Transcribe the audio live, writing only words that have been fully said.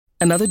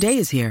Another day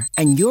is here,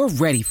 and you're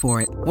ready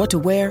for it. What to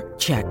wear?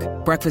 Check.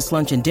 Breakfast,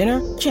 lunch, and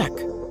dinner? Check.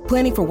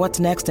 Planning for what's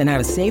next and how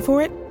to save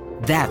for it?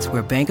 That's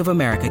where Bank of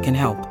America can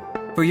help.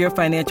 For your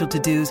financial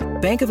to-dos,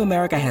 Bank of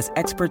America has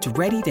experts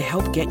ready to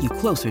help get you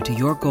closer to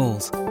your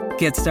goals.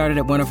 Get started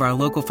at one of our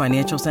local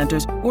financial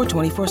centers or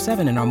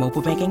 24/7 in our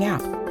mobile banking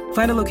app.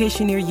 Find a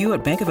location near you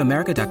at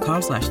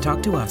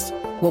bankofamerica.com/talktous.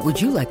 What would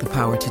you like the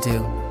power to do?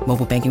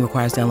 Mobile banking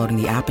requires downloading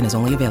the app and is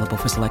only available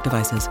for select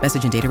devices.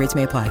 Message and data rates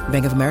may apply.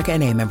 Bank of America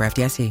N.A., member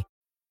FDIC.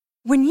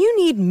 When you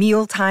need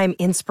mealtime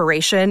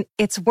inspiration,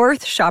 it's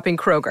worth shopping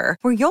Kroger,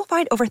 where you'll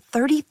find over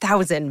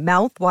 30,000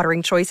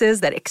 mouth-watering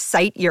choices that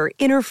excite your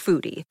inner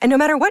foodie. And no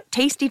matter what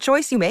tasty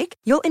choice you make,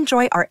 you'll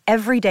enjoy our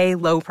everyday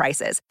low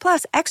prices,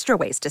 plus extra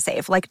ways to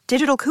save, like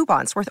digital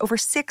coupons worth over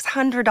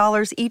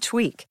 $600 each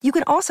week. You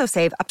can also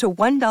save up to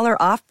 $1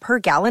 off per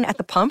gallon at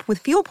the pump with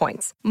fuel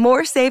points.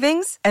 More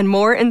savings and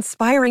more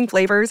inspiring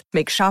flavors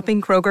make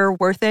shopping Kroger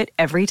worth it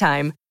every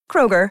time.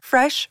 Kroger,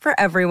 fresh for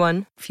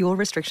everyone. Fuel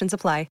restrictions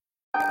apply.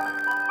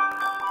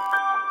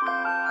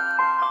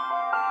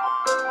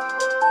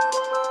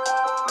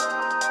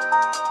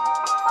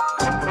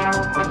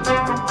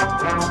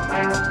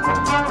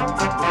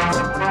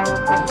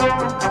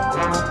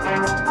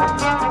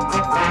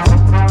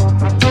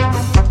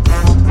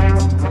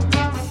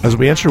 As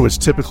we enter what's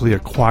typically a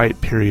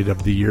quiet period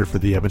of the year for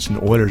the Edmonton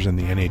Oilers and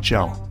the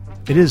NHL,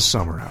 it is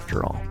summer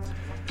after all.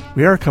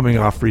 We are coming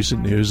off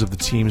recent news of the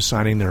team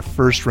signing their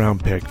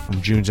first-round pick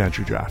from June's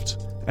entry draft,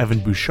 Evan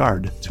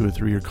Bouchard, to a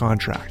 3-year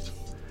contract.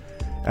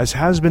 As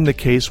has been the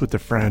case with the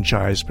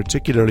franchise,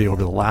 particularly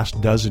over the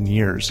last dozen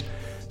years,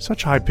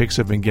 such high picks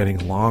have been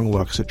getting long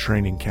looks at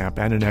training camp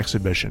and in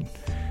exhibition,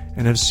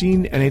 and have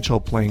seen NHL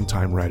playing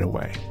time right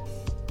away.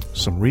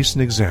 Some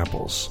recent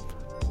examples.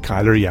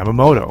 Kyler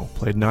Yamamoto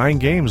played 9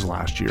 games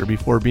last year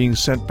before being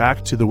sent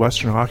back to the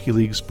Western Hockey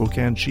League's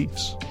Spokane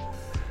Chiefs.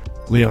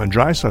 Leon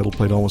Draisaitl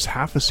played almost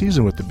half a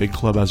season with the big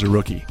club as a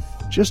rookie,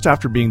 just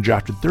after being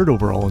drafted 3rd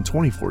overall in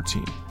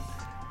 2014.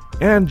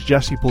 And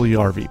Jesse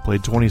Puljujarvi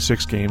played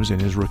 26 games in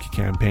his rookie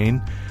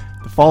campaign,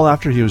 the fall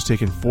after he was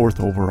taken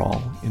 4th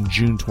overall in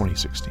June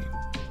 2016.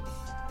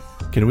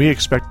 Can we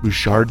expect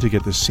Bouchard to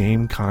get the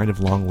same kind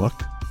of long look?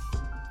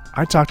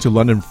 I talked to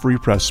London Free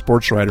Press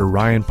sports writer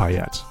Ryan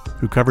Payette,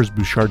 who covers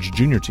Bouchard's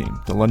junior team,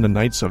 the London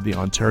Knights of the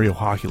Ontario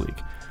Hockey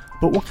League,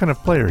 but what kind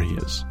of player he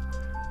is.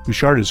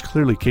 Bouchard is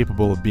clearly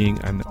capable of being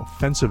an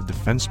offensive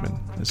defenseman,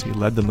 as he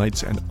led the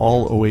Knights and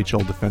all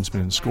OHL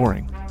defensemen in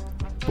scoring.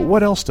 But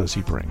what else does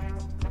he bring?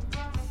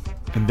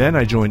 And then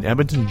I joined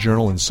Edmonton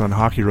Journal and Sun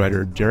hockey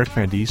writer Derek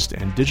Van Diest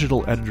and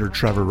digital editor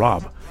Trevor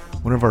Robb,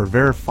 one of our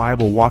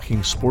verifiable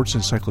walking sports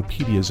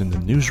encyclopedias in the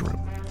newsroom,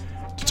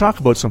 to talk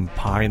about some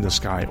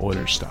pie-in-the-sky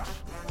Oilers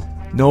stuff.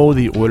 No,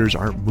 the Oilers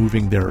aren't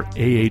moving their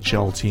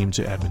AHL team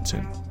to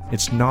Edmonton.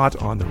 It's not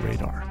on the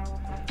radar.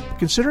 But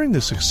considering the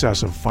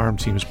success of farm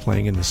teams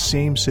playing in the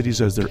same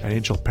cities as their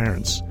NHL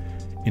parents,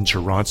 in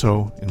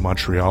Toronto, in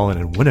Montreal, and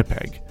in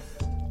Winnipeg,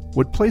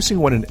 would placing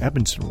one in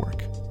Edmonton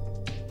work?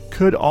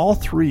 Could all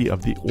 3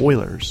 of the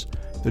Oilers,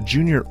 the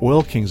junior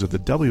Oil Kings of the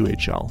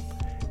WHL,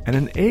 and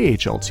an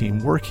AHL team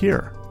work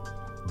here?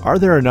 Are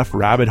there enough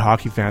rabid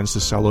hockey fans to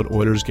sell out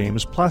Oilers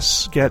games,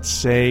 plus get,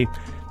 say,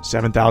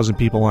 7,000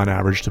 people on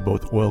average to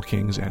both Oil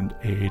Kings and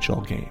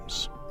AHL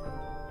games?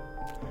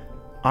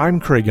 I'm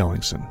Craig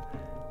Ellingson.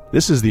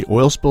 This is the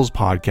Oil Spills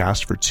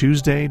Podcast for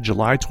Tuesday,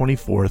 July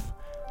 24th,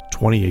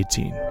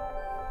 2018.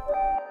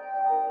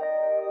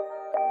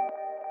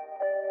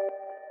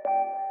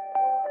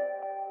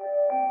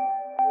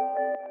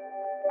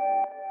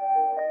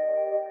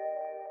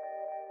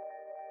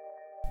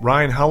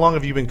 Ryan, how long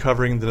have you been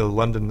covering the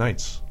London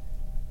Knights?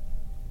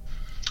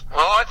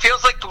 Well, it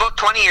feels like about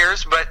 20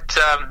 years, but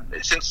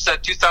since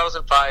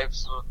 2005,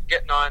 so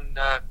getting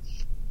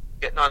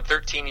on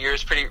 13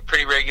 years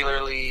pretty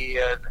regularly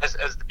as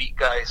the beat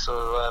guy.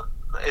 So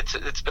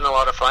it's been a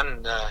lot of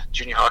fun.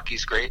 Junior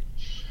hockey's great.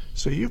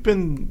 So you've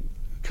been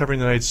covering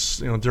the Knights,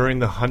 during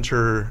the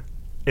Hunter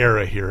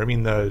era here. I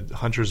mean, the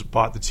Hunters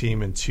bought the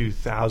team in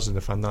 2000,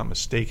 if I'm not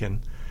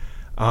mistaken.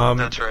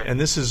 That's right. And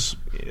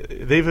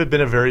they've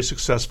been a very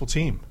successful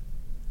team.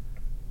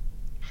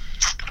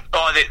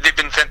 Oh, they've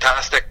been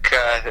fantastic.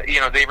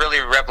 They really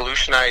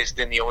revolutionized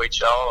in the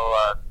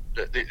OHL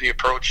the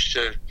approach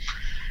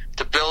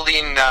to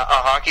building a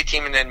hockey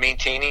team and then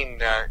maintaining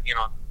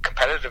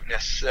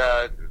competitiveness.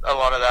 A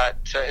lot of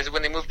that is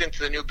when they moved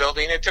into the new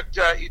building. It took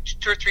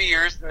 2 or 3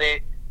 years, and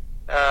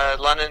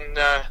London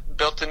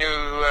built a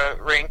new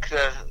rink,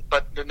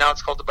 but now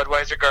it's called the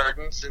Budweiser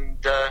Gardens, and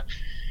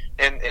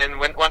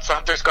once the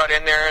Hunters got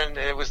in there, and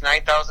it was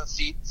 9,000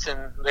 seats,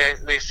 and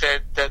they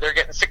said they're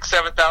getting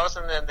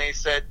 6,000-7,000, and they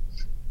said,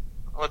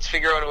 let's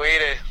figure out a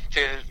way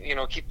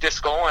to keep this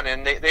going.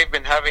 And they've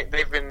been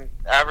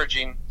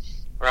averaging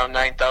around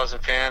 9,000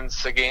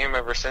 fans a game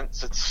ever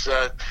since. It's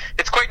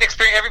quite an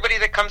experience. Everybody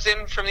that comes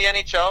in from the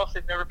NHL, if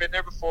they've never been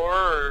there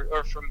before,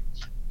 or from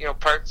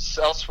parts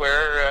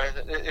elsewhere,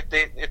 if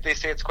they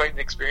say it's quite an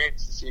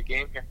experience to see a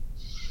game here.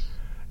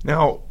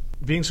 Now,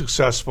 being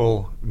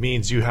successful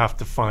means you have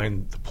to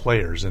find the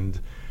players, and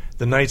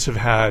the Knights have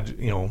had,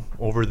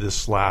 over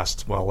this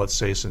last, well, let's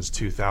say since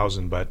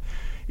 2000, but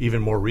even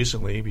more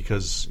recently,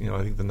 because,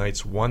 I think the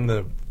Knights won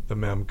the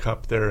Mem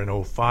Cup there in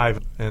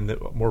 2005 and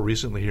more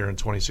recently here in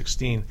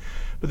 2016.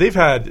 But they've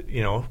had,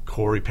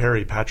 Corey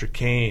Perry, Patrick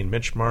Kane,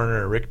 Mitch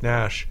Marner, Rick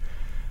Nash.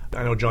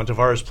 I know John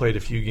Tavares played a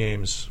few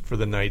games for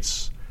the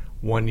Knights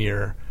one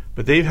year,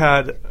 but they've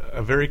had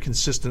a very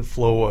consistent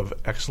flow of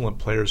excellent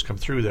players come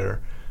through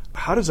there.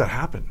 How does that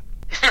happen?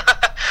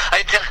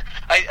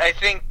 I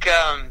think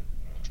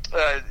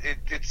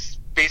it's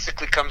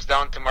basically comes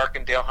down to Mark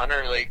and Dale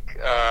Hunter.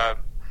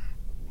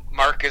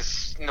 Mark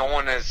is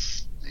known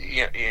as,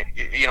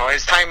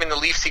 his time in the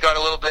Leafs, he got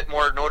a little bit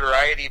more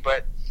notoriety,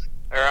 but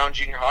around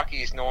junior hockey,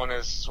 he's known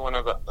as one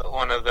of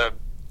the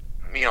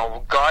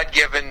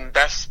God-given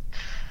best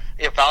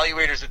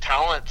evaluators of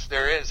talent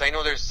there is. I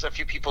know there's a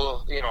few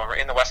people,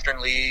 in the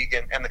Western League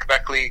and the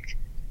Quebec League,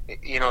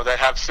 that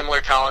have similar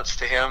talents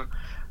to him,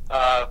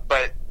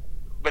 but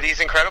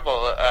he's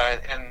incredible,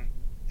 and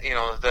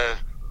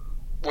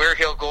where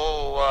he'll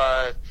go.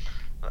 I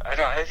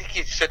think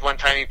he said one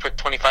time he put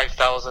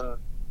 30,000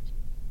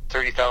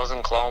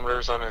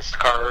 kilometers on his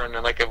car in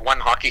like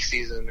one hockey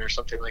season or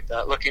something like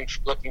that, looking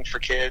for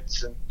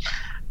kids. And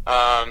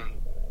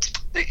some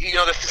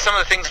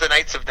of the things the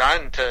Knights have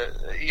done to,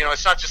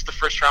 it's not just the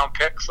first round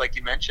picks like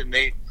you mentioned.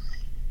 They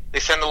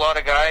send a lot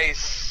of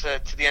guys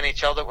to the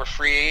NHL that were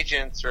free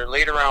agents or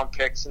later round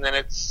picks, and then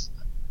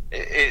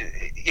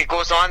it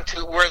goes on to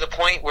the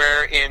point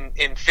where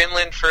in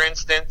Finland, for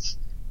instance,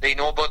 they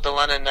know about the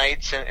London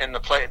Knights and the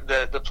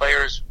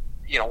players,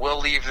 will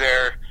leave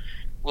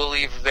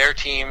their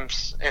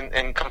teams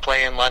and come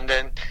play in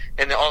London.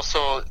 And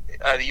also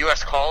the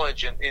U.S.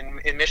 college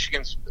in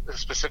Michigan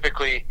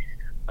specifically,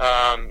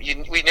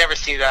 we never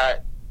see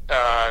that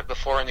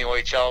before in the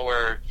OHL,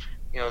 where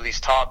these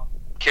top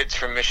kids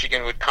from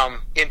Michigan would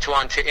come into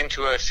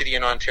a city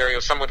in Ontario.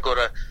 Some would go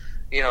to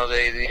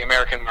the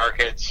American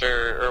markets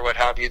or what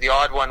have you. The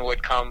odd one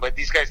would come, but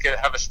these guys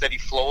have a steady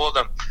flow of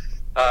them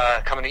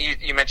coming.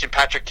 You mentioned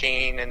Patrick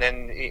Kane, and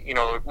then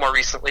more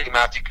recently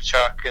Matthew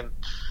Tkachuk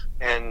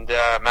and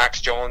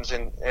Max Jones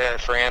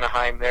for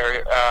Anaheim.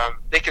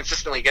 They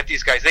consistently get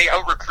these guys. They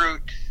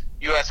out-recruit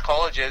U.S.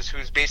 colleges,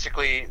 whose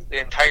basically the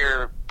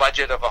entire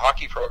budget of a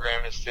hockey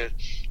program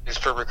is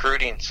for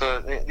recruiting. So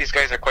these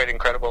guys are quite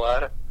incredible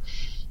at it.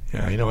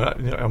 Yeah,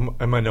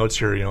 in my notes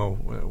here,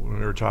 when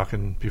we were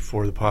talking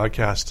before the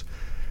podcast,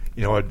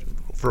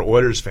 for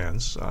Oilers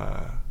fans,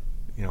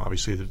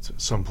 obviously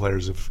some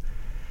players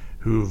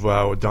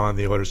who've donned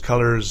the Oilers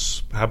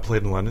colors have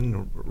played in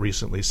London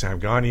recently. Sam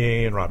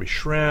Gagner and Robbie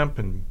Schramp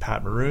and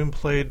Pat Maroon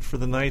played for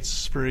the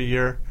Knights for a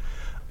year.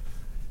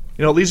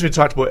 It leads me to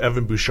talk about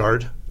Evan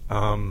Bouchard.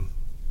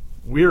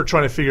 We are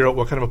trying to figure out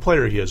what kind of a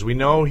player he is. We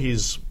know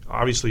he's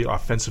obviously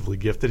offensively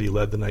gifted. He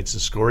led the Knights in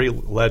scoring.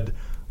 He led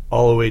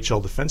all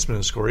OHL defensemen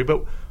in scoring.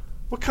 But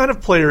what kind of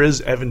player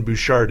is Evan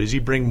Bouchard? Does he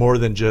bring more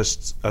than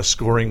just a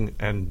scoring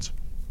and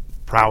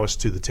prowess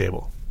to the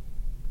table?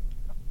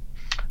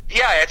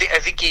 Yeah, I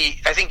think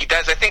he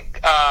does. I think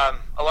a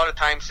lot of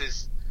times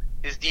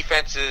his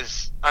defense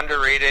is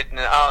underrated, and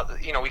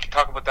we can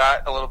talk about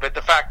that a little bit.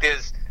 The fact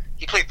is,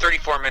 he played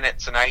 34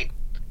 minutes a night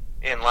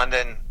in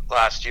London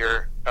last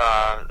year.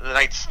 The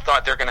Knights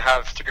thought they're going to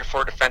have 3 or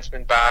 4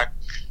 defensemen back,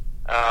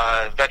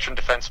 veteran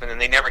defensemen, and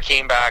they never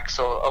came back.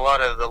 So a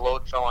lot of the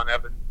load fell on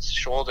Evan's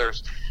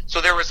shoulders. So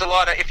there was a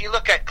lot of. If you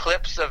look at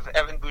clips of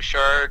Evan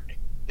Bouchard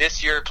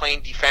this year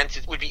playing defense,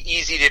 it would be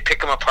easy to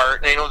pick him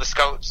apart. And I know the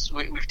scouts,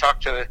 we've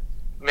talked to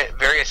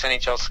various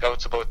NHL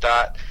scouts about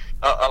that.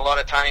 A lot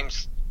of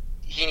times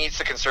he needs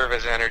to conserve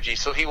his energy,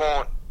 so he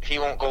won't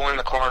go in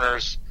the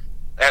corners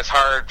as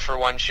hard for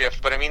one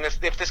shift. But I mean,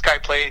 if this guy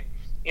played,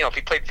 if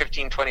he played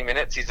 15, 20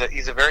 minutes,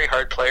 he's a very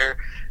hard player.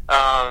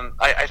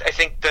 I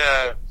think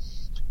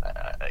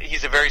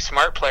he's a very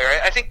smart player.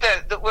 I think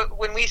that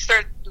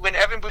when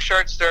Evan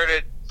Bouchard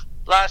started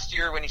last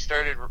year, when he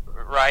started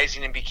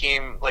rising and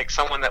became like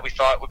someone that we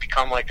thought would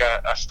become like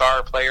a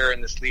star player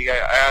in this league, I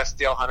asked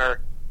Dale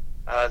Hunter,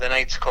 the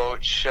Knights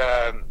coach,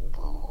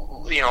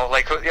 you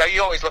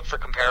always look for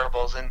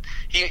comparables, and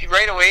he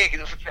right away,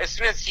 as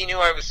soon as he knew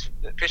I was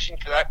fishing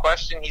for that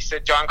question, he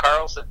said John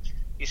Carlson.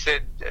 He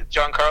said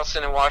John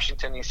Carlson in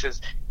Washington. He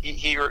says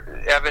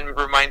Evan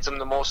reminds him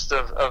the most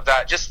of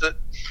that. Just the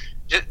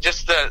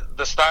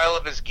style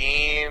of his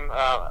game,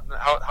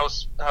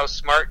 how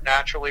smart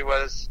naturally he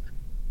was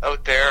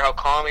out there, how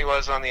calm he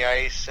was on the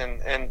ice,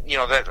 and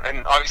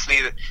obviously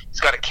he's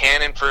got a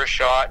cannon for a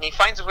shot, and he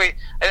finds a way.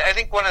 I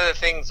think one of the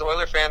things the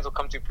Oilers fans will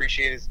come to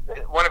appreciate is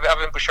one of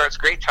Evan Bouchard's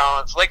great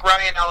talents, like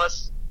Ryan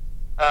Ellis,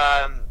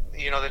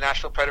 the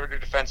Nashville Predator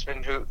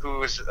defenseman, who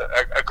was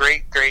a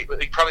great,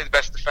 probably the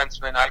best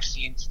defenseman I've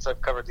seen since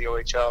I've covered the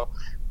OHL.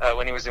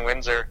 When he was in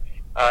Windsor,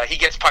 he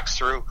gets pucks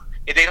through.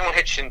 They don't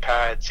hit shin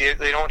pads.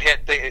 They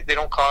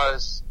don't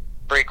cause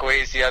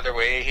breakaways the other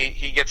way.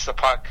 He gets the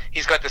puck.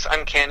 He's got this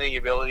uncanny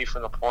ability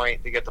from the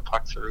point to get the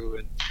puck through,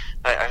 and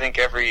I think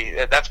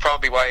that's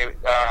probably why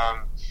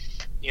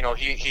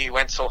he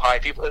went so high.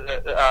 People,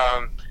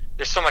 the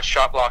there's so much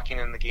shot blocking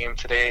in the game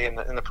today, in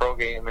the pro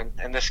game,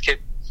 and this kid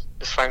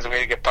just finds a way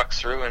to get pucks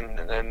through,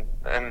 and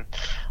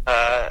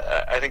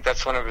I think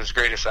that's one of his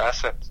greatest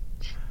assets.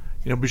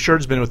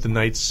 Bouchard's been with the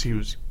Knights. He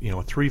was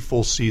 3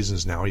 full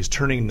seasons now. He's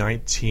turning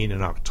 19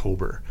 in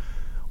October.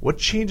 What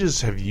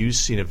changes have you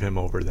seen of him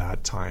over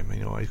that time?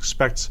 I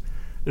expect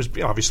there's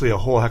obviously a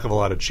whole heck of a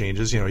lot of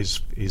changes.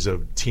 He's a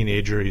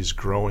teenager. He's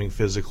growing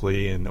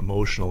physically and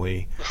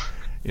emotionally.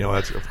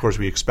 That's, of course,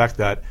 we expect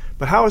that.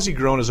 But how has he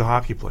grown as a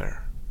hockey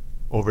player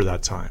over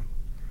that time?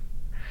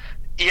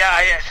 Yeah,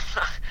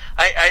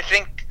 I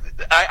think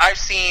I've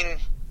seen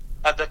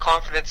the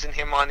confidence in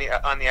him on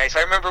the ice.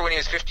 I remember when he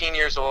was 15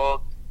 years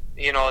old.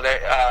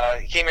 That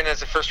he came in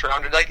as a first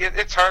rounder.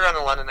 It's hard on the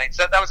London Knights.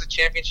 That was a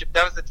championship.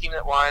 That was the team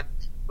that won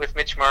with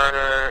Mitch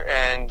Marner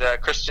and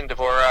Christian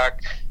Dvorak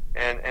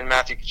and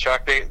Matthew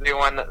Tkachuk. They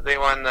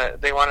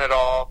won it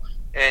all.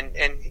 And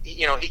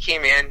he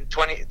came in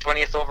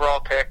 20th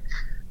overall pick,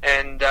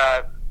 and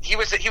he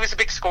was a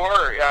big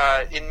scorer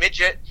in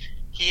midget.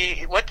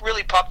 What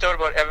really popped out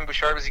about Evan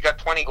Bouchard was he got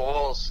 20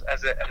 goals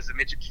as a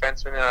midget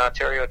defenseman in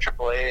Ontario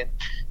AAA, and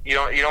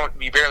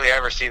you barely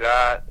ever see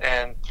that.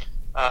 And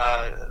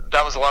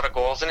that was a lot of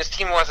goals, and his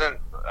team wasn't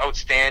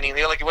outstanding.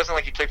 It wasn't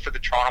like he played for the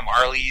Toronto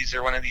Marlies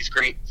or one of these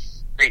great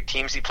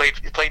teams. He played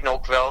in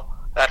Oakville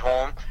at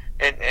home,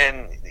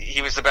 and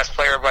he was the best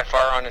player by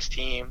far on his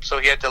team. So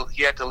he had to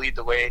lead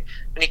the way.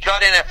 When he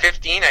got in at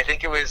 15, I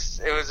think it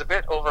was a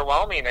bit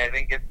overwhelming. I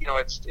think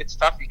it's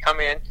tough. You come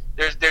in.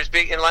 There's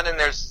big in London.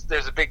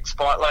 There's a big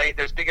spotlight.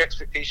 There's big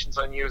expectations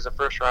on you as a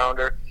first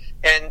rounder,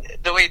 and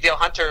the way Dale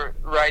Hunter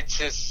rides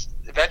his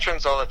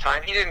veterans all the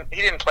time. He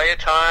didn't play a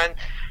ton.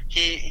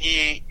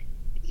 You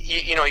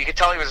could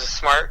tell he was a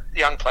smart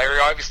young player. He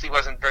obviously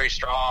wasn't very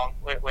strong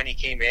when he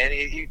came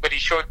in, but he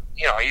showed,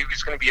 he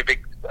was going to be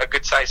a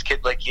good sized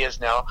kid like he is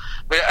now.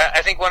 But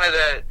I think one of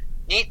the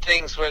neat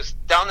things was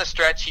down the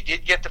stretch, he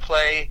did get to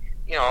play,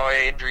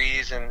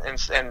 injuries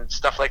and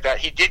stuff like that.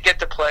 He did get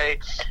to play,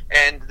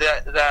 and they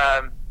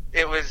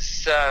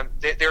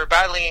were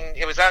battling.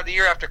 It was out the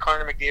year after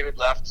Connor McDavid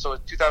left, so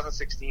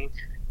 2016,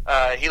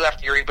 he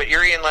left Erie, but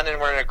Erie and London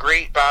were in a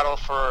great battle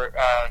for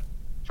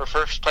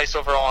first place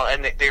overall,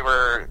 and they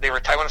were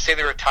I want to say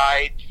they were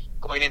tied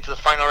going into the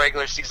final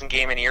regular season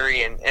game in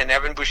Erie, and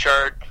Evan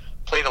Bouchard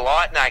played a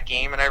lot in that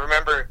game. And I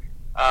remember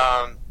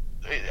a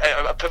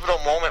pivotal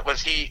moment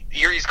was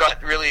Erie's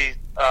got really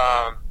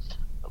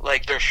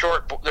they're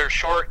short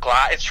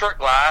glass. It's short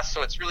glass,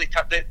 so it's really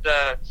tough.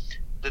 The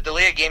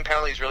delay of game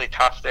penalty is really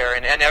tough there,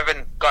 and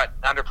Evan got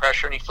under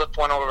pressure and he flipped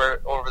one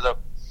over the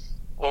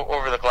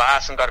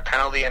glass and got a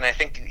penalty, and I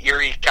think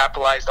Erie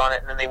capitalized on it,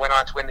 and then they went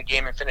on to win the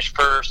game and finished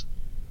first.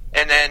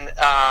 And then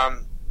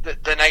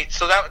the Knights.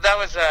 So that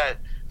was a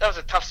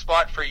tough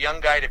spot for a young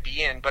guy to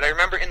be in. But I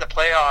remember in the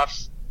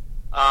playoffs,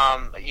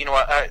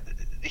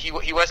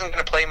 he wasn't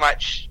going to play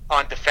much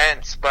on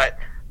defense, but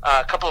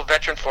a couple of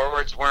veteran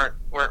forwards weren't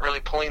really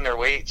pulling their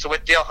weight. So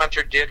what Dale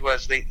Hunter did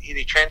was they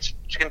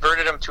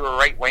converted him to a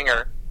right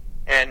winger,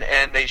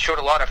 and they showed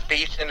a lot of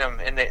faith in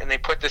him, and they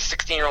put this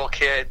 16-year-old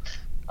kid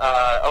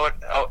out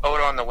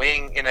on the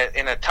wing in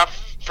a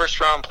tough first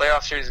round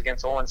playoff series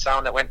against Owen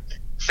Sound that went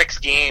 6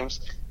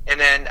 games. And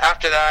then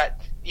after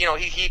that,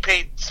 he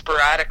played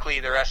sporadically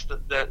the rest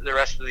of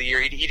the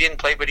year. He didn't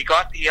play, but he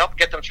helped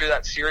get them through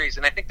that series.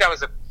 And I think that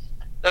was a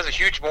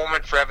huge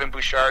moment for Evan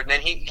Bouchard. And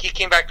then he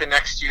came back the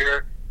next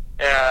year,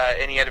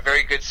 and he had a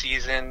very good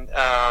season.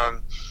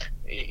 On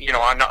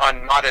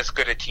not as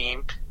good a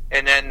team.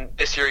 And then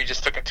this year he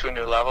just took it to a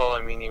new level.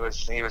 I mean, he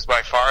was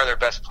by far their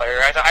best player.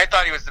 I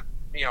thought he was the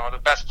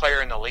best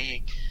player in the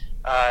league.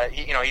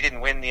 He didn't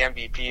win the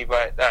MVP,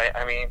 but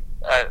I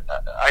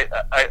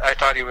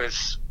thought he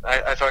was.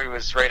 I thought he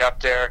was right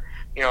up there.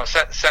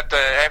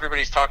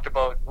 Everybody's talked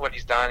about what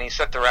he's done. He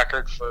set the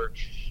record for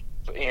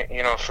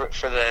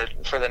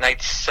the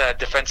Knights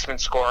defenseman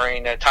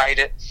scoring, tied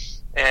it,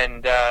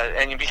 and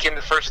he became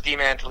the first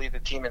D-man to lead the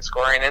team in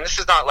scoring. And this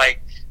is not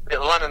like the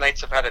London Knights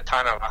have had a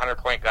ton of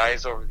 100-point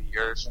guys over the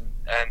years,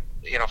 and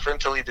for him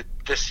to lead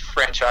this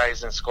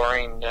franchise in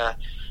scoring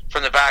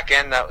from the back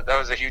end, that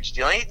was a huge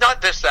deal. And not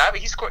just that,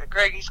 but he scored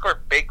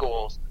big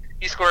goals.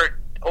 He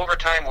scored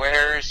overtime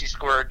winners. He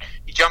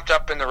jumped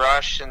up in the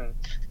rush, and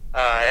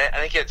I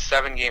think he had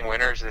 7-game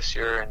winners this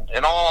year,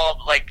 and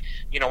all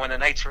when the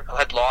Knights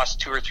had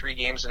lost 2 or 3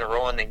 games in a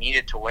row and they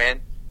needed to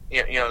win,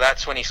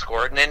 that's when he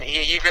scored. And then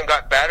he even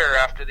got better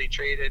after they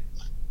traded.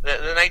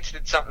 The Knights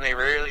did something they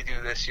rarely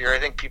do this year. I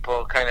think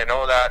people kind of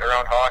know that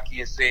around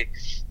hockey is they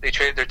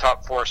traded their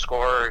top 4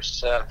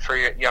 scorers for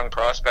young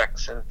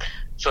prospects, and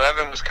so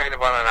Evan was kind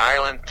of on an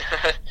island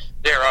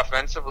there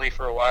offensively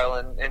for a while,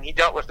 and he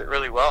dealt with it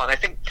really well. And I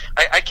think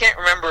I can't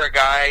remember a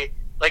guy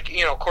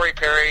Corey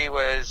Perry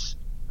was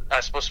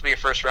supposed to be a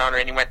first rounder,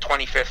 and he went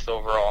 25th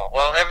overall.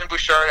 Well, Evan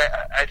Bouchard,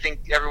 I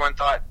think everyone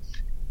thought.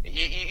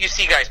 You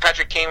see guys,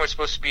 Patrick Kane was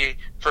supposed to be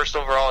first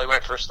overall. He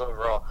went first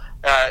overall.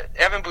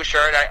 Evan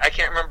Bouchard, I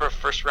can't remember a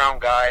first round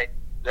guy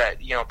that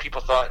people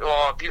thought.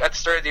 Well, at the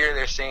start of the year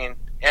they're saying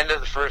end of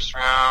the first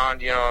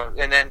round,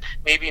 and then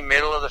maybe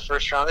middle of the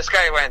first round. This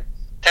guy went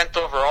 10th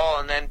overall,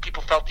 and then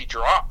people felt he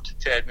dropped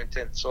to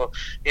Edmonton. So,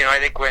 I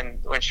think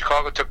when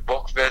Chicago took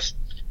Boqvist,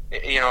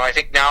 I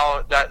think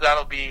now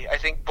that'll be, I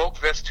think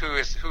Boqvist,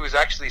 who is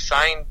actually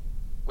signed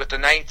with the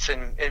Knights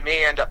and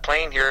may end up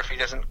playing here if he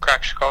doesn't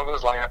crack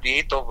Chicago's lineup,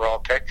 the 8th overall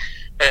pick.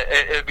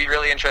 It'd be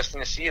really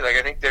interesting to see. Like,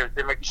 I think there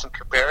might be some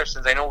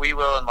comparisons. I know we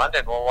will in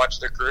London. We'll watch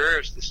their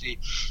careers to see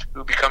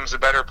who becomes a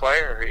better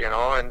player.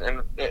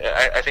 And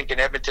I think in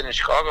Edmonton and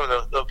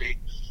Chicago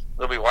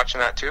they'll be watching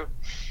that too.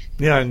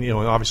 Yeah, and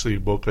obviously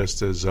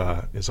Boqvist is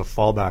a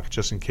fallback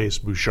just in case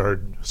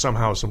Bouchard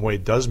somehow, some way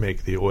does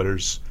make the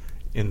Oilers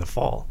in the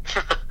fall.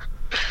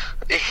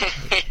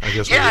 I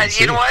guess. Yeah,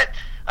 you know what?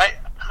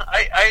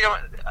 I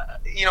don't.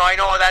 I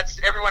know that's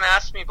everyone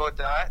asks me about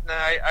that, and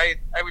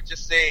I would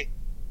just say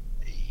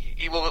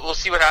we'll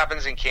see what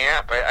happens in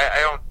camp.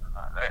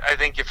 I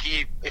think if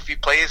he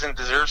plays and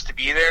deserves to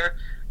be there,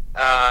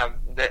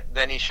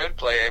 then he should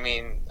play. I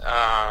mean,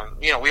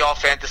 we all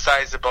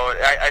fantasize about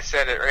it. I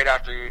said it right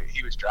after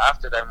he was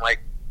drafted. I'm like,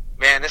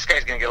 man, this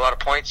guy's going to get a lot of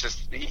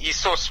points. He's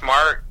so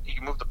smart. He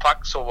can move the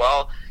puck so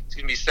well. He's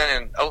going to be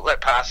sending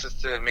outlet passes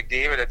to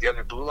McDavid at the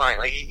other blue line.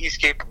 Like, he's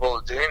capable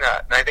of doing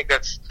that, and I think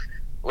that's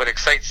what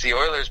excites the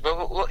Oilers. But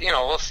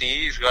we'll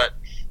see.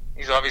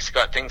 He's obviously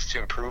got things to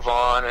improve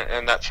on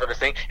and that sort of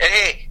thing. And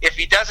hey, if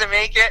he doesn't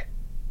make it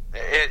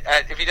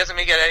at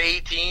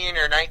 18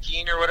 or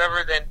 19 or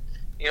whatever, then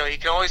he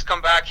can always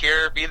come back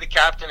here, be the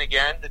captain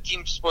again. The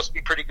team's supposed to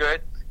be pretty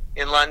good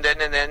in London,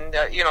 and then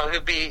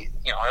he'll be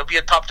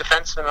a top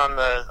defenseman on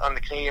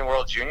the Canadian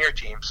World Junior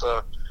team.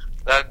 So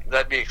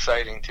that'd be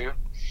exciting too.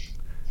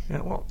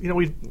 Yeah, well,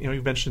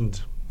 we've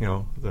mentioned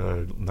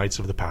the Knights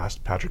of the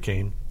past: Patrick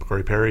Kane,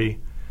 Corey Perry,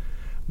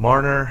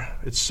 Marner,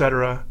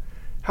 etc.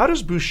 How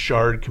does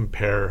Bouchard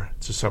compare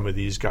to some of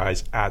these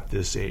guys at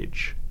this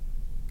age?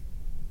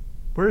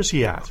 Where is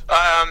he at?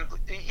 I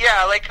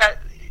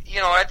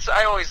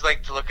always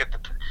like to look at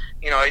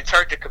it's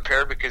hard to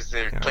compare because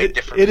they're played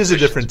different. It is a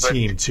different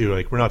team too.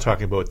 Like, we're not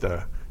talking about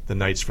the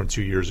Knights from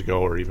 2 years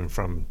ago or even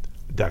from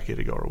a decade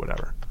ago or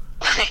whatever.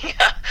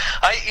 Yeah,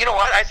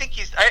 I think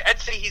I'd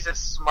say he's as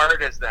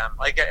smart as them.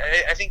 Like,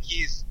 I think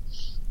he's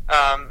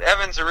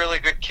Evan's a really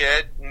good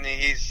kid, and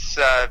he's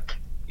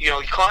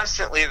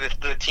constantly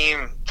the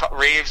team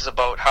raves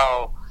about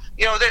how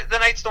the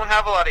Knights don't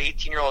have a lot of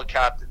 18-year-old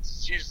captains.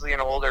 It's usually an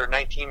older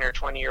 19 or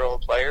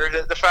 20-year-old player.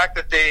 The fact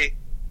that they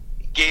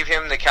gave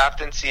him the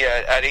captaincy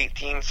at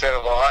 18 said a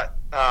lot.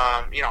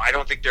 I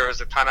don't think there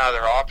was a ton of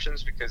other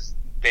options because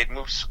they'd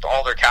moved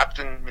all their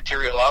captain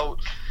material out.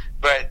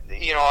 But,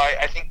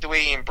 I think the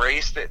way he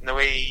embraced it and the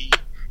way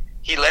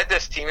he led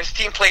his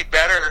team played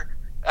better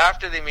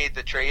after they made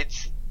the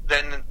trades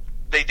than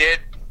they did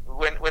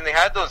when they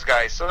had those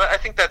guys. So I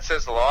think that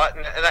says a lot.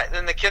 And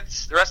the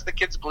rest of the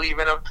kids believe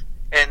in him.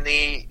 And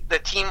the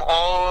team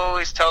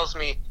always tells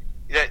me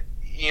that,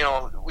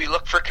 we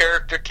look for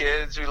character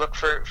kids. We look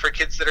for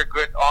kids that are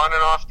good on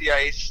and off the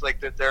ice, like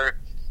that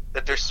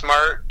they're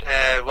smart,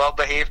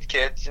 well-behaved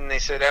kids. And they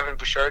said Evan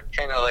Bouchard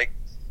kind of like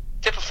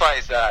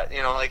typifies that,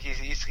 like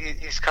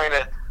he's kind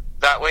of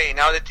that way.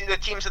 Now the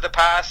teams of the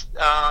past,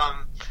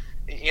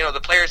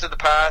 the players of the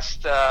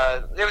past,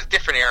 it was a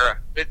different era.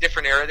 They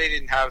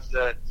didn't have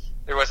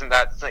there wasn't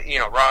that,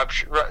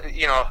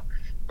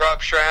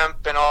 Rob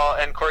Schramp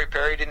and Corey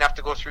Perry didn't have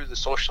to go through the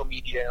social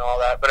media and all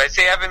that. But I'd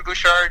say Evan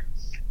Bouchard,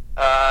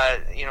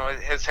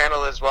 has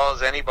handled as well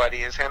as anybody.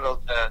 Has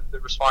handled the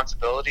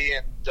responsibility,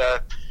 and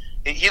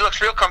he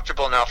looks real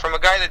comfortable now. From a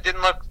guy that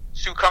didn't look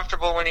too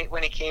comfortable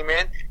when he came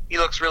in, he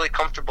looks really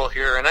comfortable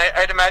here. And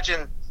I'd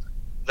imagine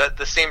that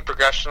the same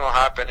progression will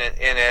happen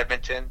in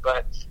Edmonton.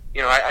 But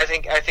I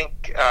think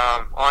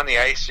on the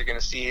ice you're going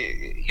to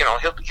see,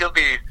 he'll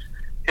be.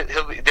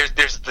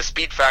 There's the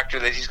speed factor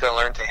that he's going to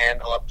learn to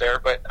handle up there,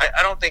 but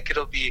I don't think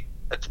it'll be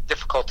a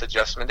difficult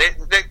adjustment.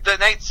 The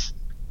Knights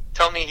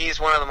tell me he's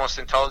one of the most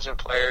intelligent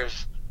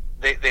players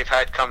they've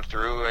had come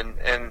through,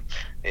 and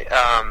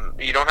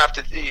you don't have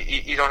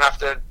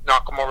to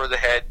knock him over the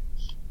head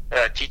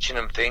teaching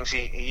him things.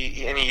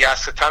 He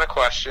asks a ton of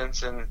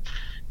questions, and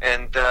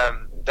that's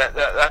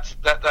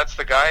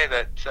the guy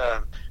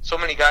that so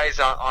many guys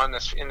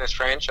in this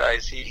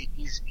franchise.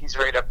 He's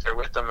right up there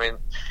with them. And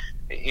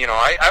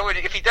I would,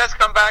 if he does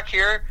come back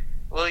here,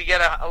 will he get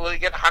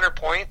 100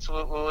 points?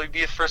 Will he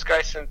be the first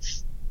guy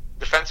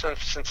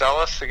defenseman since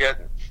Ellis to get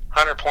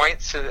 100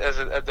 points as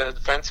a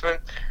defenseman?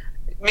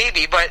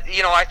 Maybe, but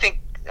I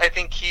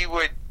think he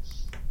would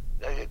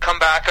come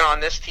back on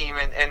this team,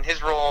 and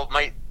his role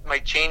might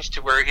change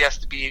to where he has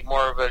to be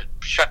more of a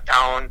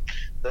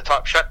the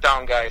top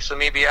shutdown guy. So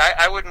maybe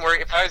I wouldn't worry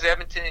if I was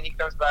Edmonton and he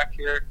comes back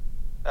here.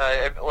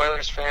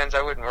 Oilers fans,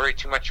 I wouldn't worry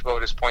too much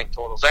about his point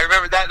totals. I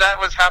remember that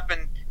was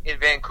happened in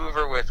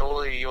Vancouver with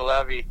Olli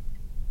Juolevi,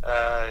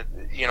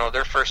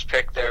 their first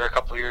pick there a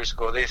couple of years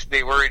ago.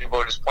 They worried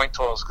about his point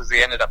totals because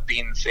they ended up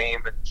being the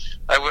same. But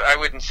I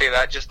wouldn't say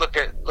that. Just look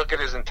at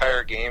his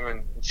entire game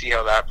and see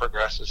how that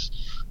progresses.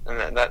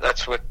 And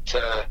that's what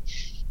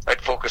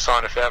I'd focus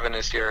on if Evan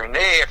is here. And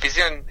hey, if he's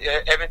in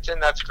Edmonton,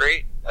 that's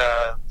great.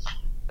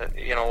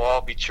 we'll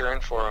all be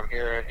cheering for him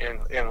here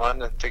in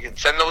London to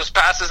send those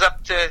passes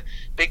up to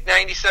Big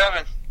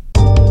 97.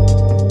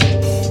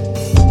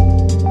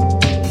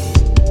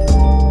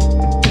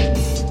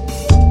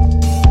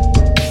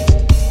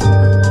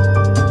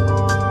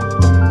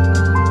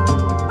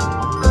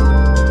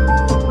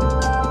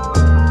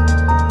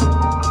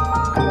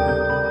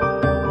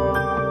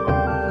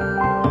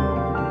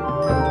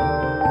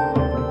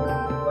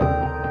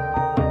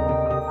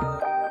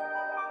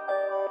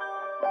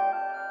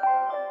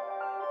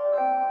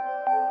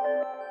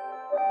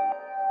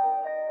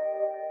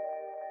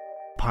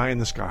 Pie in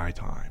the sky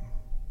time.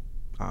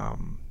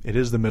 It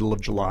is the middle of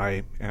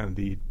July, and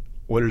the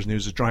Oilers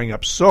news is drying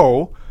up.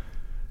 So,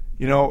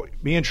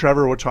 me and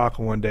Trevor were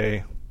talking one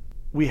day.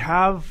 We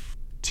have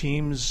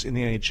teams in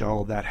the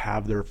NHL that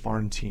have their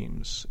farm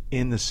teams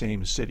in the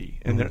same city.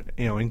 And,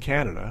 in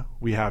Canada,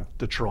 we have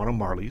the Toronto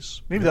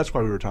Marlies. Maybe that's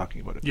why we were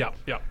talking about it.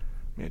 Yeah.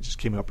 It just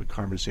came up in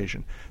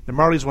conversation. The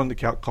Marlies won the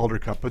Calder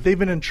Cup, but they've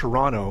been in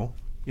Toronto,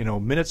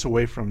 minutes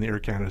away from the Air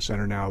Canada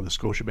Centre now, the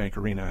Scotiabank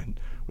Arena,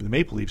 where the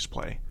Maple Leafs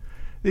play.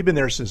 They've been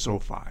there since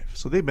 2005.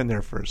 So they've been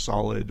there for a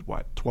solid,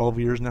 12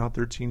 years now,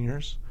 13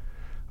 years?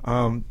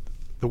 The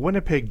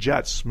Winnipeg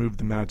Jets moved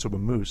the Manitoba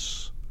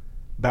Moose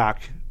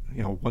back,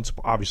 once,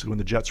 obviously, when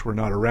the Jets were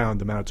not around,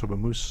 the Manitoba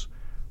Moose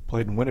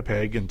played in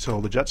Winnipeg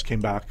until the Jets came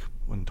back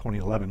in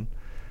 2011.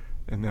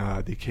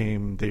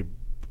 And they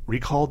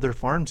recalled their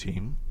farm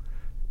team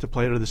to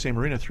play out of the same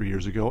arena 3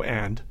 years ago,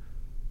 and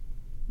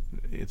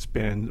it's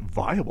been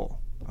viable.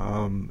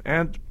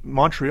 And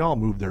Montreal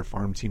moved their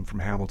farm team from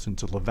Hamilton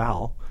to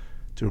Laval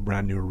to a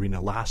brand new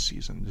arena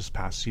this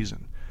past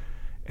season.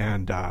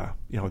 And,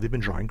 they've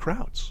been drawing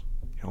crowds.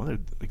 They're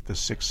like the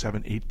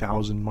 6,000, 7,000,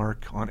 8,000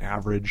 mark on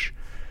average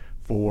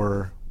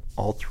for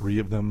all three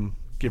of them,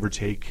 give or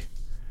take.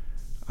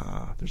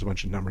 There's a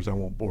bunch of numbers. I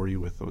won't bore you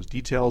with those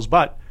details,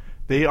 but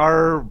they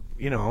are,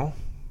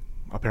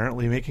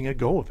 apparently making a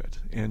go of it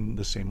in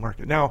the same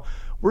market. Now,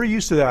 we're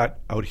used to that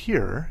out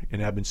here in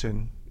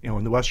Edmonton,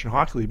 in the Western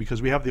Hockey League,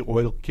 because we have the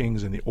Oil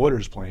Kings and the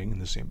Oilers playing in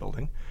the same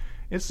building.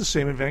 It's the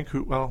same in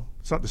Vancouver. Well,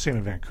 it's not the same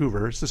in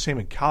Vancouver. It's the same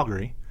in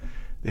Calgary.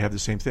 They have the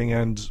same thing.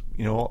 And,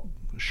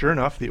 sure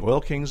enough, the Oil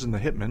Kings and the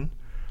Hitmen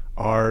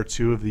are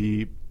two of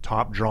the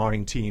top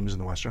drawing teams in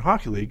the Western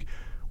Hockey League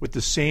with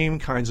the same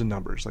kinds of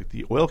numbers. Like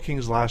the Oil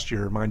Kings last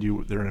year, mind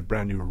you, they're in a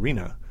brand new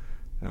arena.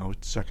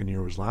 Second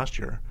year was last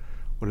year.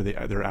 What are they?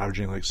 They're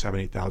averaging like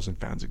 7,000, 8,000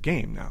 fans a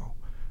game now.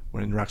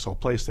 When in Rexall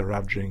Place, they're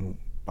averaging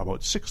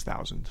about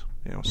 6,000,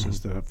 since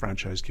the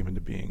franchise came into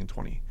being in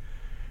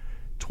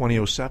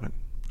 2007.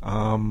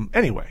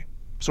 Anyway,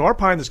 so our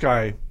pie in the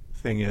sky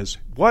thing is,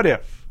 what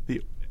if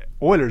the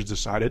Oilers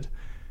decided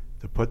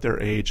to put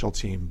their AHL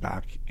team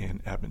back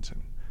in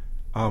Edmonton?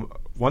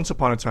 Once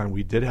upon a time,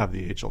 we did have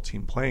the AHL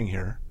team playing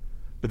here,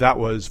 but that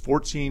was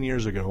 14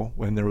 years ago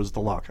when there was the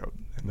lockout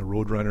and the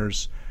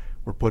Roadrunners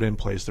were put in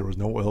place. There was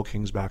no Oil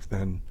Kings back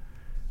then,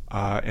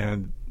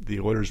 and the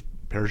Oilers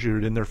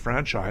parachuted in their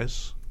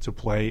franchise to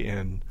play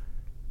in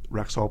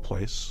Rexall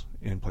Place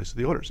in place of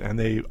the Oilers, and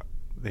they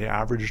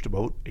averaged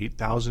about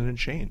 8,000 and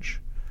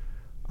change.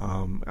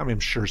 I'm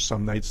sure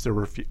some nights there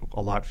were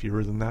a lot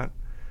fewer than that.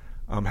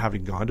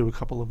 Having gone to a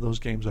couple of those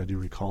games, I do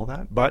recall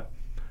that. But,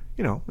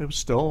 it was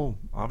still,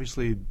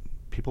 obviously,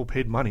 people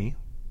paid money.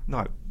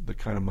 Not the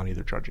kind of money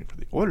they're charging for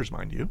the Oilers,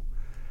 mind you.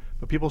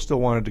 But people still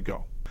wanted to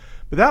go.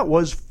 But that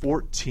was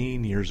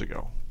 14 years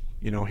ago.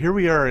 Here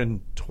we are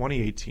in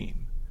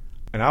 2018.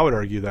 And I would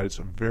argue that it's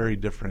a very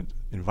different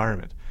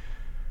environment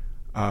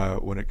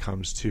when it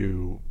comes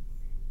to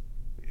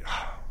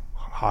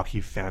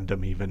hockey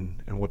fandom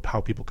even, and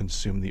how people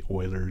consume the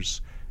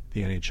Oilers,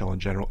 the NHL in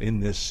general, in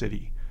this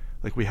city.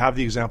 Like, we have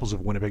the examples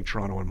of Winnipeg,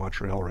 Toronto, and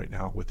Montreal right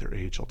now with their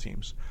AHL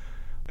teams.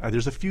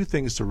 There's a few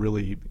things to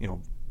really,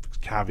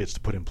 caveats to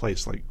put in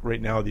place. Like,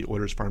 right now, the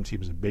Oilers farm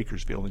team is in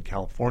Bakersfield in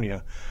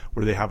California,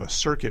 where they have a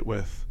circuit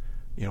with,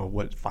 4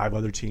 or 5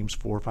 other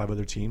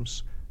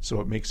teams.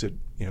 So it makes it,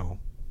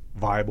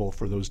 viable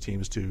for those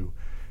teams to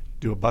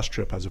do a bus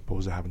trip as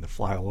opposed to having to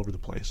fly all over the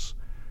place.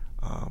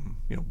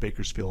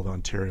 Bakersfield,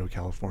 Ontario,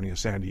 California,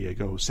 San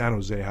Diego, San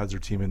Jose has their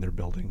team in their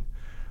building.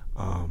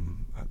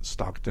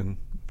 Stockton,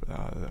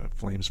 the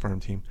Flames farm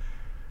team.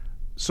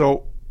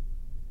 So,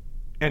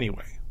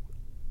 anyway,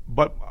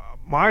 but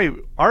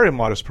our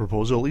immodest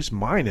proposal, at least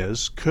mine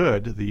is,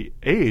 could the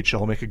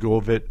AHL make a go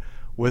of it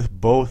with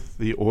both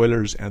the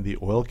Oilers and the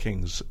Oil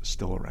Kings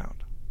still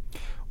around?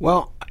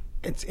 Well,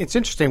 it's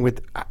interesting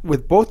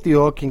with both the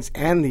Oil Kings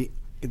and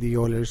the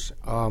Oilers.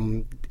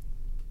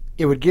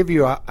 It would give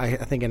you, I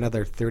think,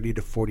 another 30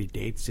 to 40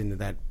 dates into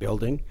that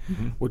building,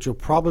 which will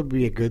probably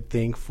be a good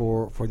thing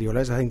for the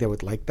Oilers. I think they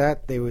would like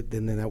that.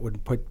 Then that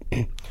would put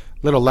a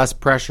little less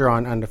pressure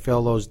on to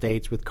fill those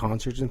dates with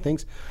concerts and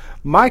things.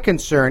 My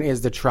concern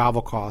is the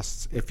travel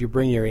costs. If you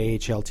bring your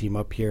AHL team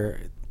up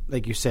here,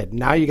 like you said,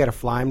 now you got to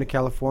fly them to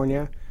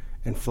California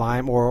and fly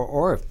them,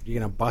 or if you're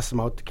going to bus them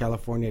out to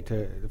California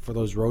for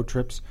those road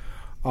trips.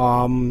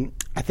 I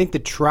think the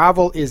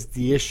travel is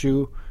the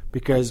issue,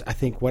 because I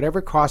think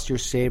whatever cost you're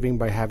saving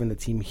by having the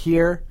team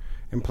here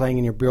and playing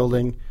in your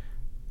building,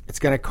 it's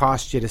going to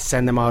cost you to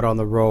send them out on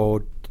the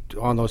road,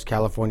 on those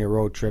California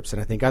road trips.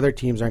 And I think other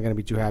teams aren't going to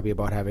be too happy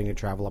about having to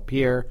travel up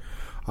here,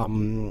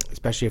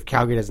 especially if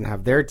Calgary doesn't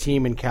have their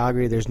team in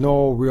Calgary. There's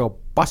no real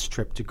bus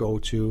trip to go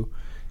to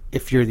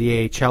if you're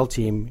the AHL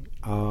team.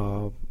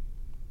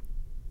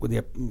 With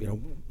the,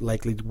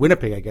 likely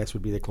Winnipeg, I guess,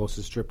 would be the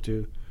closest trip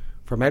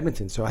from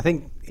Edmonton. So I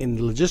think, in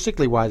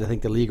logistically wise, I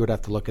think the league would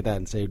have to look at that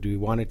and say, do we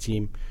want a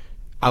team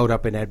out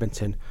up in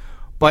Edmonton?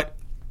 But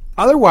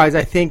otherwise,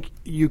 I think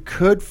you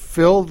could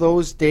fill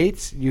those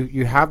dates.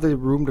 You have the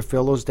room to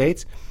fill those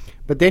dates,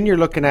 but then you're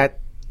looking at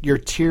you're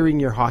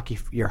tiering your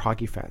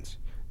hockey fans.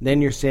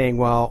 Then you're saying,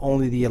 well,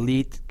 only the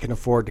elite can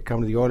afford to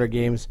come to the Oiler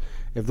games.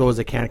 If those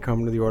that can't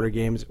come to the Oiler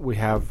games, we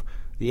have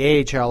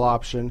the AHL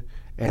option,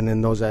 and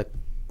then those that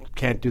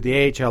can't do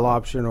the AHL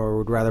option or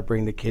would rather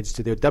bring the kids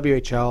to the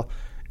WHL,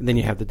 and then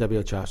you have the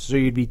WHL. So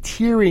you'd be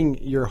tiering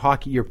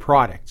your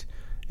product.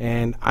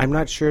 And I'm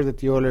not sure that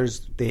the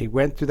Oilers, they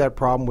went through that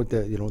problem with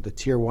the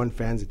tier 1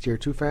 fans, the tier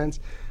 2 fans.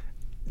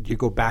 You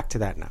go back to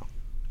that now.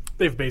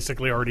 They've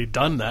basically already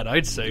done that,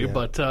 I'd say. Yeah.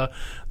 But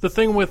the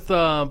thing with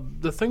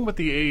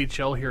the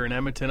AHL here in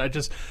Edmonton,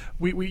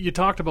 you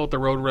talked about the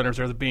Roadrunners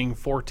there being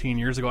 14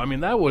 years ago. I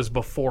mean, that was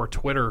before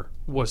Twitter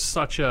was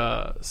had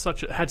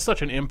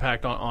such an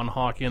impact on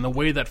hockey and the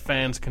way that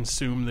fans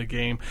consume the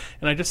game.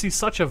 And I just see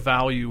such a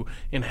value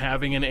in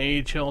having an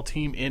AHL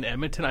team in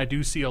Edmonton. I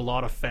do see a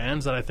lot of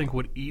fans that I think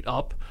would eat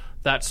up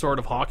that sort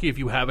of hockey. If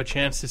you have a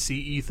chance to see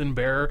Ethan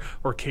Bear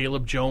or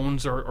Caleb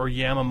Jones or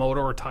Yamamoto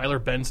or Tyler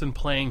Benson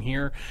playing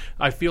here,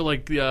 I feel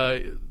like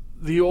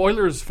the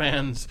Oilers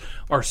fans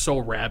are so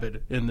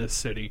rabid in this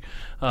city,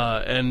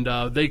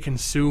 and they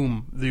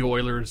consume the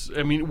Oilers.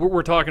 I mean,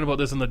 we're talking about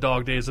this in the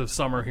dog days of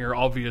summer here,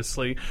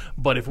 obviously,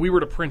 but if we were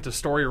to print a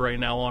story right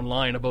now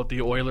online about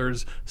the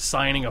Oilers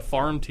signing a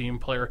farm team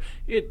player,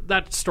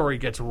 that story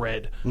gets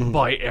read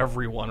by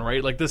everyone,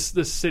 right? Like this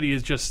city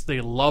is just,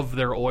 they love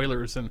their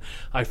Oilers, and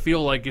I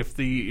feel like if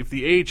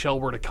the AHL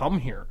were to come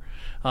here,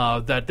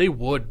 that they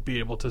would be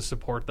able to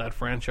support that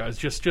franchise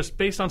just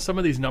based on some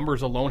of these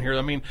numbers alone here.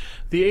 I mean,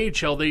 the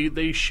AHL,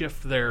 they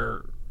shift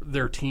their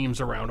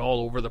teams around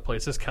all over the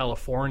place. This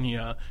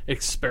California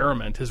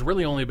experiment has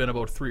really only been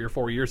about 3 or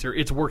 4 years here.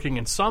 It's working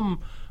in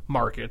some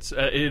markets.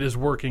 It is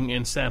working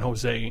in San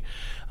Jose.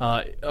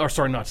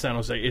 Not San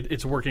Jose.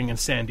 It's working in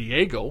San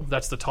Diego.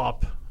 That's the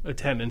top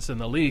attendance in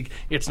the league.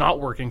 It's not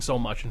working so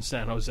much in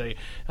San Jose.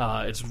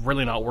 It's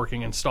really not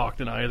working in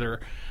Stockton either.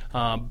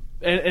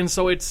 And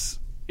so it's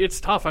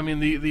tough. I mean,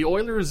 the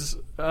Oilers,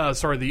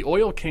 the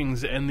Oil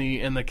Kings and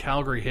the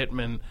Calgary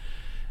Hitmen,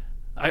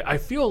 I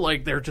feel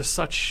like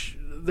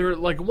they're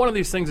like one of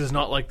these things is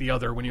not like the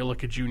other when you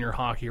look at junior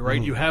hockey, right?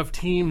 Mm-hmm. You have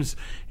teams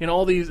in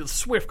all these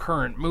Swift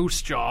Current,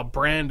 Moose Jaw,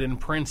 Brandon,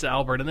 Prince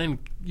Albert, and then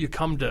you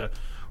come to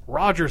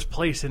Rogers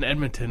Place in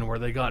Edmonton where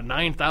they got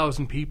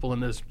 9,000 people in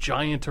this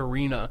giant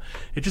arena.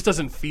 It just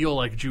doesn't feel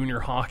like junior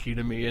hockey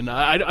to me. And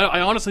I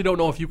honestly don't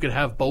know if you could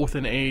have both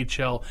an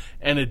AHL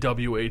and a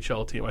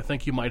WHL team. I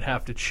think you might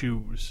have to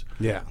choose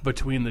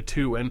between the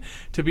two. And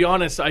to be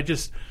honest,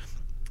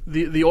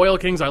 the Oil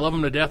Kings, I love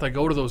them to death. I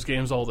go to those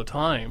games all the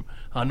time,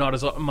 not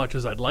as much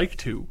as I'd like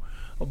to.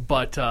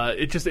 But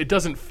it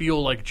doesn't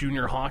feel like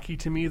junior hockey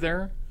to me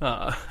there.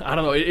 I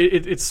don't know.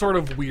 It's sort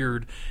of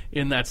weird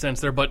in that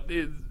sense there. But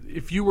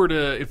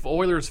if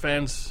Oilers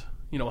fans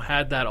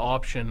had that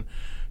option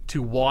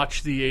to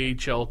watch the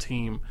AHL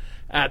team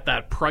at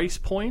that price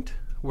point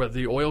where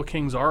the Oil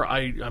Kings are,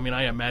 I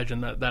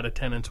imagine that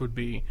attendance would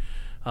be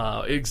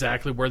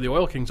exactly where the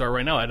Oil Kings are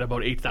right now at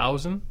about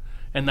 8,000,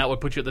 and that would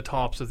put you at the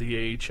tops of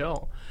the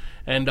AHL.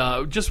 And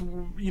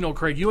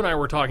Craig, you and I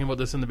were talking about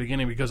this in the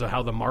beginning because of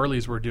how the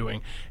Marlies were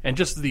doing and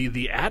just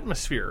the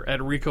atmosphere at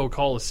Ricoh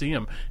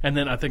Coliseum. And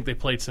then I think they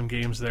played some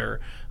games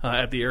there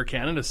at the Air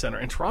Canada Centre.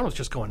 And Toronto's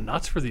just going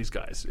nuts for these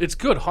guys. It's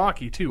good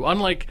hockey, too.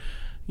 Unlike,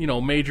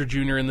 major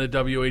junior in the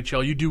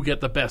WHL, you do get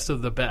the best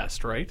of the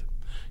best, right?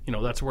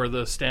 That's where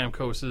the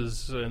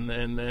Stamkoses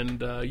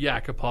and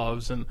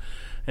Yakupovs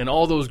and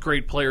all those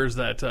great players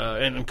that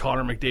and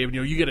Connor McDavid,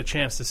 you get a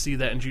chance to see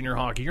that in junior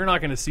hockey. You're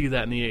not going to see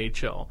that in the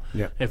AHL.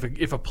 Yeah.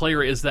 If a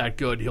player is that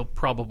good, he'll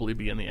probably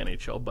be in the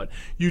NHL. But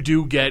you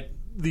do get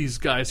these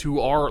guys who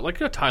are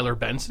like a Tyler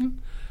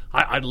Benson.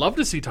 I'd love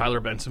to see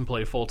Tyler Benson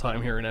play full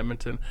time here in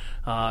Edmonton.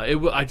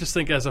 I just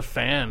think as a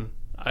fan,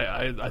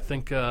 I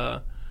think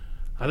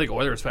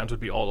Oilers fans would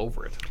be all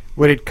over it.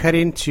 Would it cut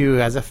into,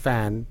 as a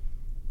fan,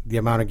 the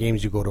amount of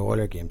games you go to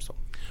Oilers games? Though?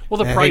 Well,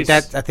 the price.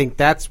 I think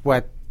that's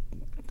what.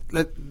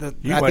 You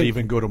might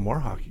even go to more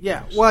hockey games.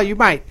 Yeah, well, you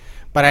might.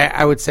 But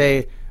I would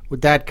say,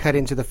 would that cut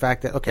into the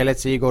fact that, okay,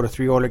 let's say you go to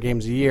 3 Oilers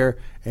games a year,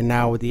 and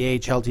now with the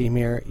AHL team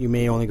here, you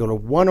may only go to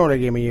 1 Oilers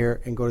game a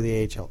year and go to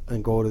the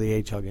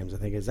AHL games. I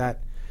think is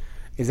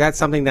that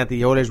something that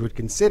the Oilers would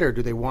consider?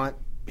 Do they want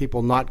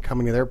people not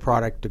coming to their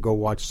product to go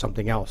watch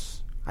something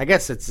else? I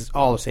guess it's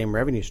all the same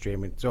revenue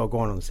stream. It's all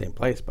going on the same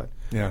place, but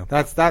yeah,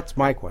 that's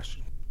my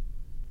question.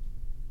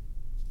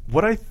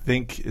 What I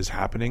think is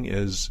happening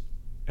is,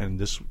 and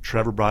this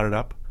Trevor brought it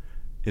up,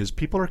 is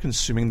people are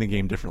consuming the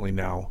game differently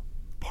now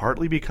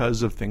partly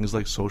because of things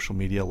like social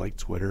media, like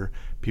Twitter.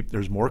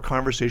 There's more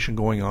conversation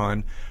going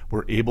on.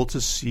 We're able to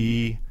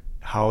see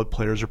how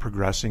players are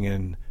progressing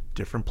in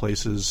different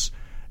places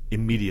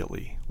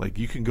immediately. Like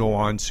you can go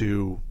on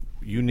to,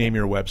 you name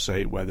your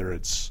website, whether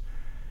it's,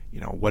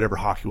 whatever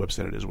hockey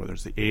website it is, whether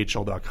it's the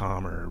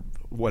AHL.com or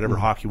whatever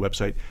hockey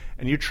website,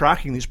 and you're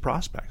tracking these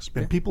prospects.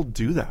 And people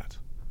do that.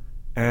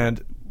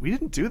 And we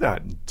didn't do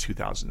that in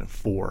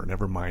 2004,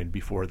 never mind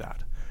before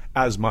that,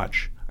 as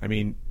much. I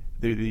mean,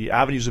 the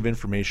avenues of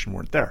information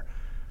weren't there.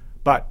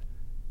 But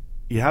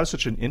you have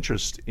such an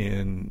interest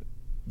in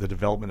the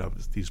development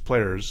of these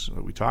players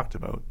that we talked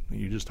about.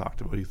 You just talked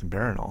about Ethan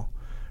Barronall.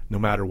 No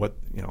matter what,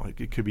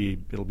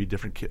 it'll be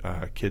different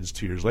kids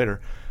 2 years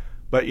later.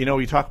 But,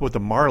 you talk about the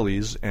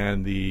Marlies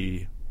and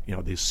they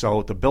sell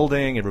at the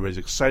building. Everybody's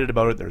excited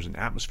about it. There's an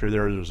atmosphere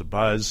there. There's a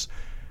buzz.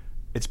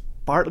 It's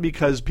partly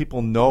because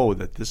people know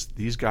that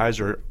these guys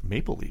are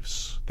Maple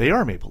Leafs. They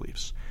are Maple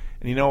Leafs.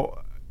 And,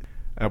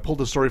 I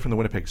pulled a story from the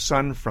Winnipeg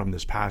Sun from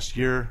this past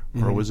year,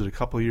 or was it a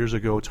couple of years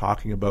ago,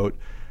 talking about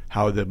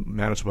how the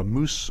Manitoba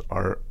Moose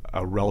are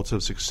a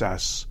relative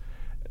success,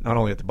 not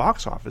only at the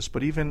box office,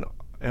 but even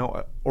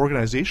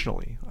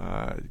organizationally.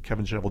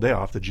 Kevin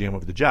Cheveldayoff, the GM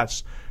of the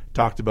Jets,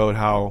 talked about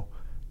how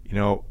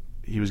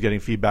he was getting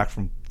feedback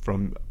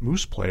from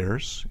Moose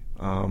players,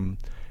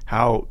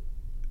 how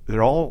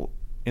they're all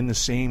in the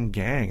same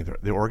gang.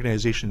 The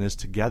organization is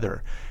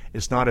together.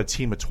 It's not a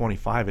team of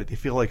 25. They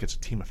feel like it's a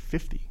team of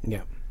 50.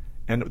 Yeah.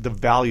 And the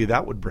value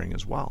that would bring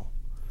as well.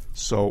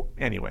 So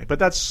anyway, but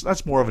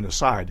that's more of an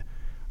aside.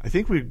 I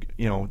think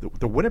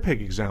the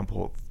Winnipeg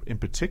example in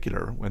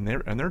particular, when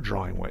they're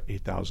drawing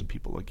 8,000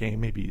 people a game,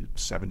 maybe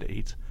 7 to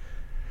 8.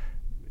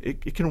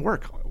 It can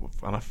work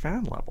on a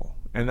fan level,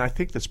 and I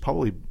think that's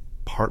probably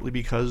partly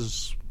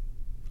because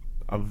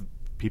of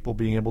people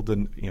being able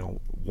to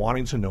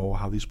wanting to know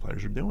how these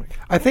players are doing.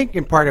 I think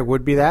in part it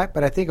would be that,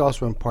 but I think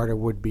also in part it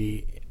would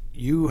be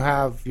you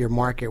have your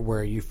market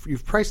where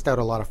you've priced out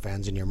a lot of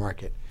fans in your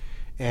market.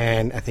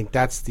 And I think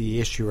that's the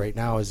issue right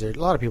now is that a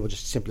lot of people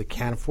just simply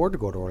can't afford to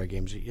go to Oilers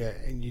games.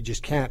 And you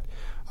just can't,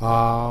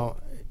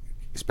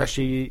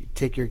 especially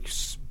take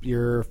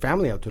your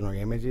family out to an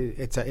Oilers game.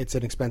 It's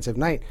an expensive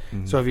night.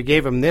 Mm-hmm. So if you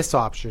gave them this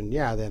option,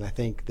 then I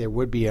think there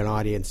would be an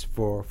audience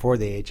for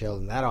the AHL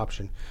in that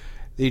option.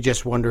 You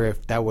just wonder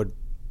if that would,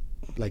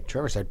 like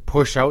Trevor said,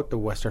 push out the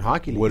Western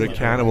Hockey League. Would it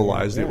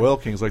cannibalize the Oil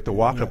Kings, like the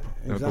walk-up?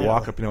 Yeah, exactly. The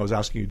walk-up, I was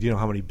asking you, do you know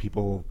how many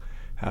people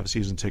have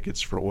season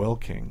tickets for Oil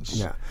Kings?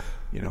 Yeah.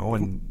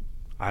 And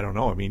I don't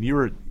know. I mean, you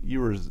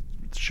were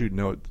shooting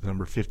out the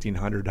number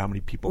 1,500. How many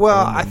people?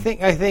 Well, I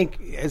think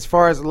as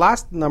far as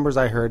last numbers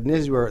I heard, and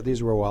these were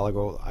a while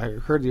ago. I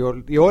heard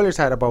the Oilers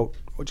had about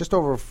just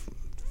over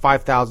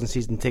 5,000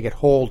 season ticket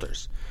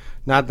holders.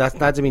 That's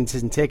not to mean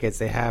season tickets.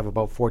 They have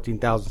about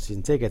 14,000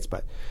 season tickets,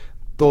 but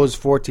those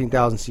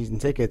 14,000 season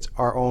tickets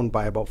are owned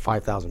by about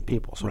 5,000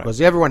 people. So because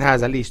everyone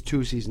has at least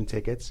 2 season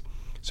tickets.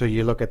 So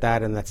you look at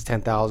that, and that's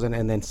 10,000,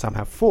 and then some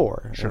have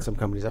 4, and some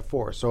companies have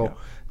 4. So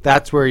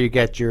that's where you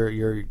get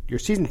your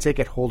season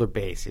ticket holder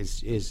base.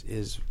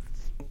 Is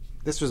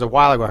this was a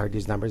while ago I heard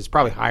these numbers. It's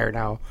probably higher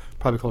now,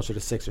 probably closer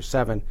to 6 or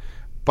 7,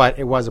 but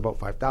it was about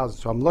 5,000.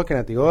 So I'm looking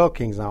at the Oil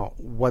Kings now,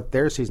 what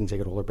their season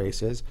ticket holder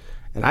base is,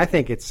 and I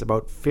think it's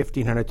about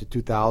 1,500 to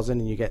 2,000,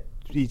 and you get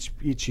each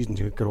season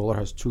ticket holder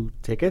has 2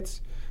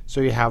 tickets.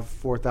 So you have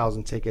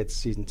 4,000 tickets,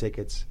 season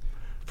tickets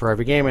for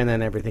every game, and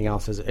then everything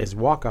else is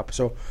walk up.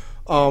 So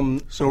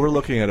we're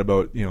looking at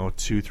about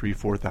 2,000, 3,000,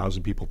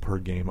 4,000 people per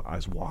game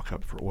as walk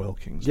up for Oil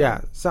Kings.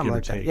 Yeah, something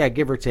like that. Yeah,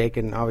 give or take.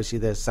 And obviously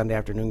the Sunday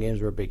afternoon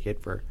games were a big hit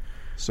for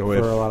a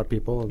lot of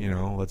people.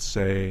 Let's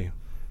say,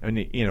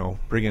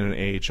 bring in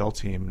an AHL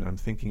team. I'm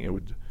thinking it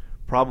would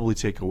probably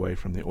take away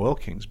from the Oil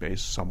Kings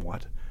base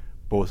somewhat,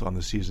 both on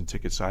the season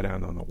ticket side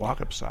and on the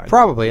walk up side.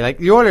 Probably. Like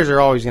the Oilers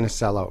are always going to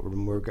sell out.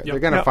 They're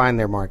going to find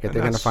their market.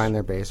 They're going to find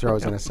their base. They're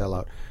always going to sell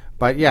out.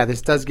 But yeah,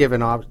 this does give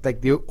an option.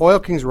 Like the Oil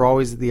Kings were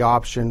always the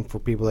option for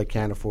people that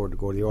can't afford to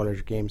go to the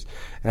Oilers games,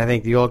 and I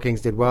think the Oil Kings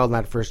did well in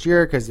that first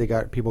year because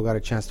people got a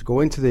chance to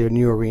go into the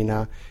new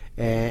arena,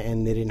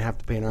 and they didn't have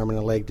to pay an arm and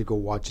a leg to go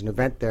watch an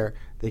event there.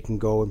 They can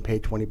go and pay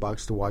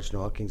 $20 to watch an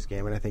Oil Kings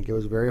game, and I think it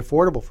was very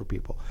affordable for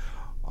people.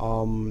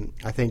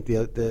 I think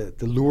the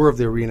lure of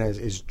the arena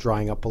is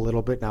drying up a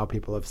little bit now.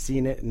 People have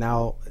seen it.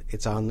 Now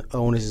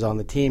onus is on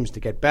the teams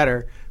to get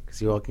better because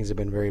the Oil Kings have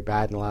been very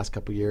bad in the last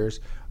couple of years.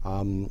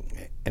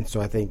 And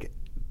so I think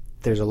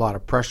there's a lot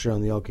of pressure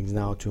on the Oil Kings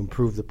now to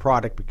improve the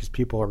product because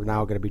people are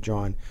now going to be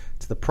drawn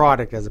to the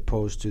product as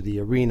opposed to the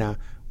arena,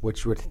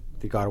 which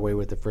they got away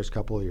with the first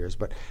couple of years.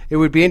 But it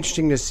would be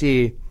interesting to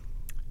see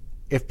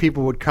if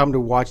people would come to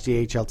watch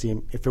the AHL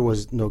team if it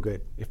was no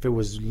good, if it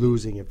was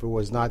losing, if it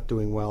was not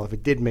doing well, if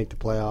it did make the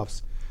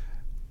playoffs.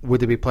 Would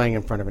they be playing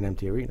in front of an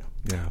empty arena?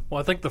 Yeah. Well,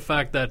 I think the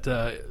fact that,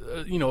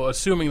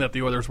 assuming that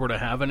the Oilers were to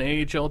have an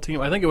AHL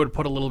team, I think it would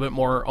put a little bit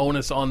more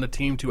onus on the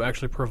team to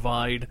actually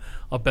provide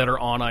a better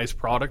on-ice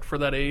product for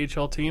that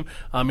AHL team.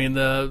 I mean,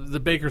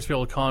 the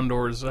Bakersfield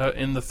Condors,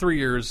 in the 3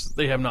 years,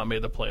 they have not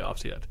made the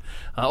playoffs yet.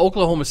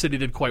 Oklahoma City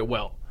did quite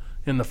well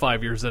in the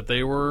 5 years that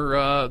they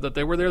were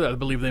there. I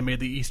believe they made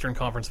the Eastern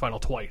Conference Final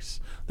twice.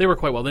 They were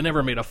quite well. They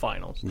never made a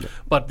finals. Yeah.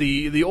 But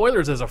the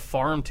Oilers as a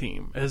farm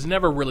team has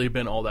never really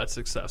been all that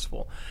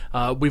successful.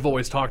 We've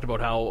always talked about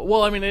how,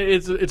 well, I mean,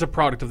 it's a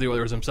product of the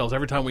Oilers themselves.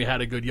 Every time we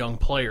had a good young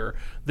player,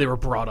 they were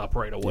brought up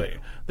right away.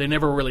 Yeah. They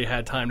never really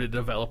had time to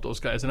develop those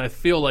guys. And I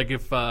feel like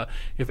if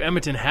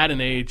Edmonton had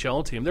an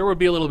AHL team, there would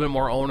be a little bit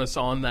more onus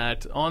on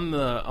that on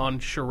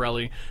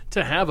Chiarelli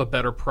to have a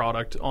better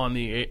product on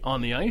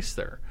the ice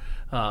there.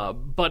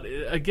 But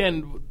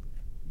again,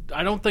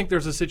 I don't think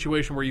there's a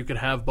situation where you could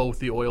have both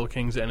the Oil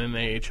Kings and an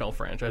AHL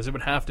franchise. It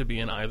would have to be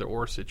an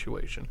either-or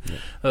situation.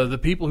 Yeah. The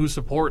people who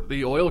support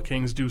the Oil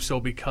Kings do so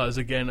because,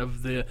 again,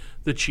 of the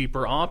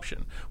cheaper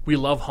option. We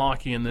love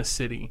hockey in this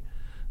city.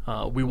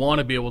 We want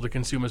to be able to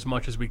consume as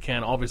much as we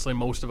can. Obviously,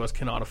 most of us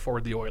cannot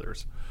afford the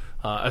Oilers,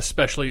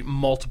 especially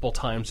multiple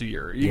times a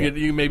year.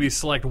 You maybe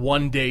select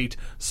one date,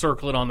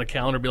 circle it on the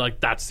calendar, be like,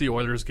 that's the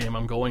Oilers game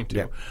I'm going to.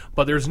 Yeah.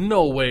 But there's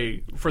no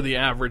way for the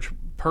average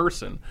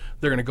person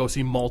they're going to go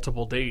see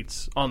multiple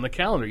dates on the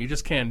calendar. You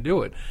just can't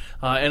do it.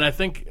 And I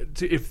think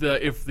if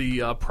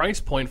the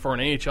price point for an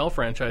AHL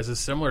franchise is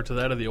similar to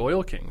that of the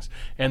Oil Kings,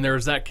 and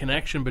there's that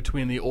connection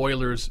between the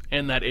Oilers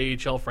and that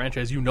AHL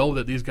franchise, you know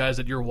that these guys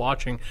that you're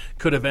watching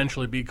could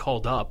eventually be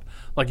called up.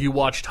 Like you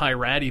watch Ty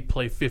Ratty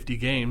play 50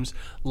 games,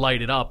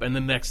 light it up, and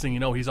the next thing you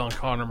know, he's on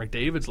Connor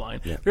McDavid's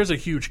line. Yeah. There's a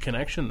huge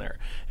connection there.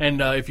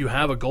 And if you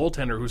have a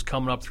goaltender who's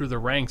coming up through the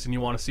ranks and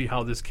you want to see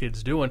how this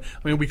kid's doing,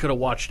 I mean, we could have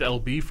watched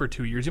LB for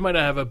 2 years. You might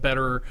have a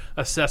better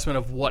assessment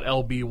of what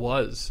LB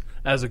was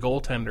as a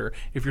goaltender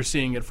if you're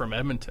seeing it from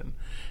Edmonton.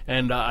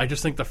 And I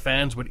just think the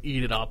fans would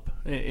eat it up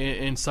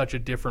in such a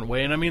different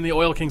way. And I mean, the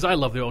Oil Kings, I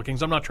love the Oil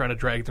Kings. I'm not trying to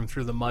drag them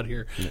through the mud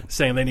here,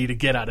 saying they need to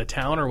get out of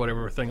town or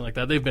whatever thing like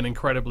that. They've been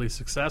incredibly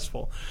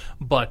successful.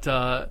 But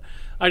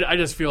I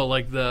just feel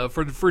like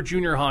for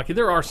junior hockey,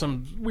 there are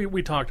some,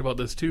 we talked about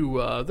this too,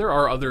 there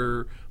are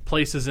other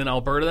places in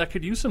Alberta that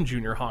could use some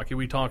junior hockey.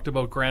 We talked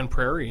about Grand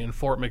Prairie and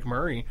Fort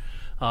McMurray.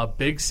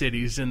 Big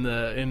cities in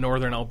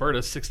northern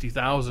Alberta,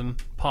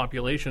 60,000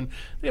 population,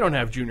 they don't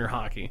have junior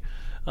hockey.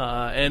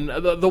 And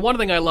the one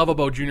thing I love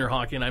about junior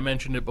hockey, and I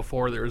mentioned it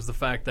before, there is the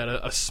fact that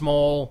a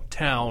small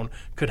town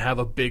could have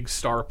a big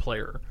star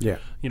player. Yeah.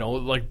 You know,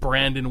 like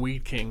Brandon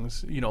Wheat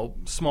Kings, you know,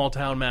 small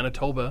town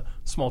Manitoba,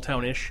 small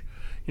town-ish,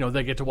 you know,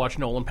 they get to watch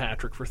Nolan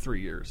Patrick for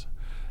 3 years.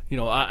 You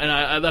know,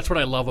 and that's what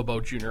I love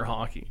about junior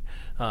hockey.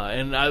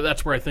 And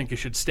that's where I think it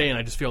should stay, and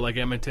I just feel like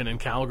Edmonton and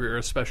Calgary are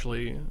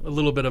especially a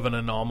little bit of an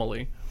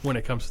anomaly when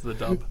it comes to the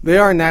Dub. They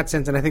are in that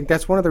sense, and I think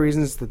that's one of the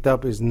reasons the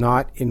Dub is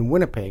not in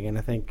Winnipeg. And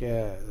I think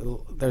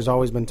there's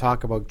always been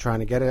talk about trying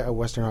to get a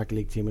Western Hockey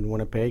League team in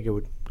Winnipeg. It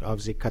would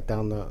obviously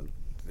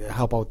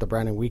help out the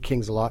Brandon Wheat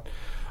Kings a lot.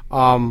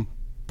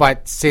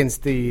 But since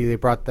they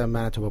brought the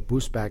Manitoba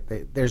Boost back,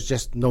 there's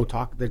just no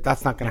talk.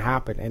 That's not going to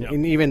happen.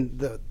 And even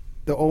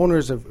the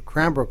owners of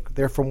Cranbrook,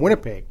 they're from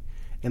Winnipeg.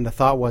 And the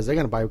thought was they're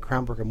going to buy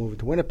Cranbrook and move it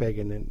to Winnipeg,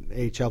 and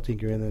then AHL team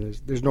in, and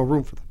there's no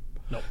room for them.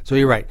 Nope. So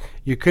you're right.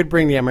 You could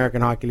bring the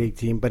American Hockey League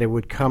team, but it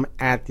would come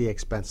at the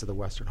expense of the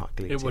Western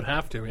Hockey League team. It would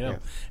have to, yeah.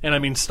 And I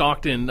mean,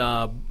 Stockton,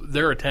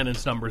 their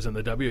attendance numbers in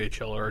the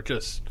WHL are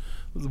just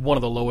one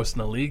of the lowest in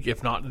the league,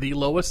 if not the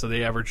lowest. So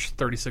they averaged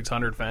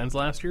 3,600 fans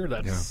last year.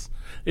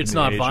 It's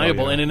not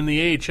viable. And in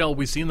the AHL,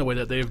 we've seen the way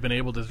that they've been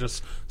able to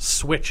just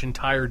switch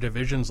entire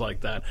divisions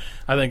like that.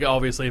 I think,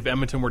 obviously, if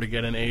Edmonton were to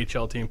get an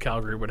AHL team,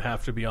 Calgary would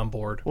have to be on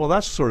board. Well,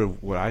 that's sort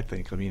of what I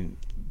think. I mean,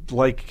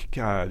 like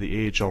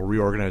the AHL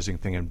reorganizing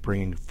thing and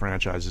bringing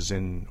franchises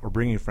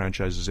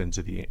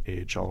into the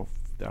AHL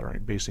that are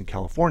based in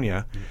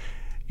California,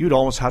 you'd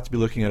almost have to be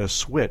looking at a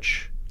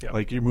switch. Yep.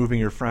 Like you're moving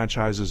your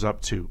franchises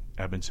up to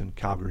Edmonton,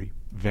 Calgary,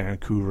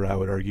 Vancouver, I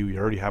would argue. You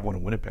already have one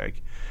in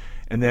Winnipeg.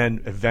 And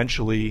then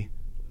eventually,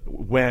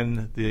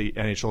 when the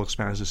NHL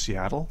expands to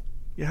Seattle,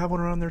 you have one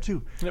around there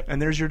too. Yep. And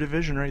there's your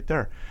division right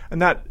there.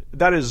 And that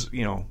is,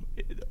 you know,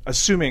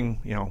 assuming,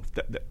 you know,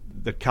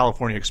 the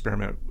California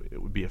experiment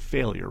would be a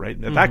failure, right?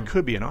 Mm-hmm. That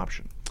could be an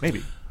option,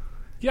 maybe.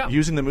 Yeah.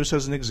 Using the Moose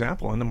as an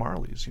example, and the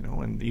Marlies, you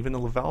know, and even the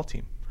Laval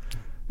team.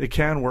 They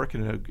can work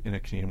in a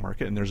Canadian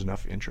market, and there's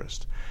enough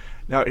interest.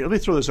 Now, let me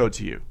throw this out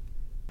to you.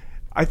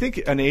 I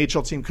think an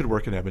AHL team could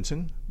work in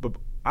Edmonton, but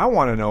I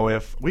want to know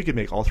if we could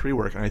make all three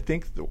work. And I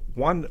think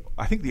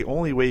the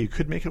only way you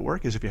could make it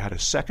work is if you had a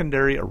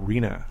secondary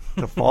arena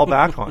to fall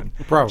back on,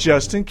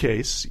 just in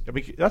case. I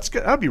mean,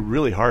 that'd be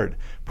really hard.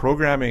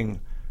 Programming,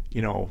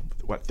 you know,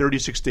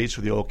 36 dates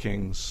for the Oil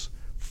Kings,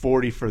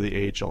 40 for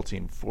the AHL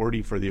team,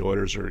 40 for the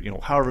Oilers, or you know,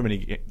 however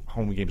many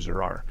home games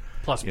there are.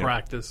 Plus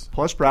practice,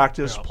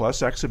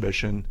 plus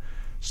exhibition,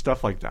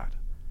 stuff like that.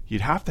 You'd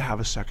have to have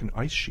a second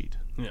ice sheet.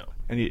 Yeah.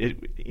 And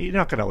you're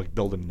not going to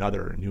build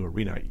another new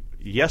arena.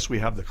 Yes, we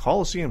have the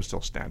Coliseum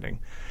still standing,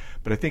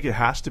 but I think it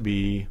has to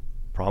be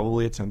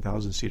probably a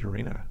 10,000 seat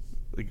arena.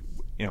 Like,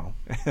 you know,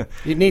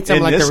 you need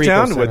something like the Ricoh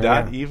town. Center, would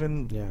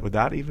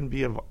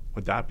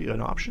that be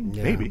an option?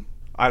 Yeah. Maybe.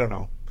 I don't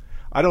know.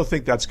 I don't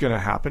think that's going to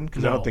happen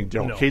because I don't think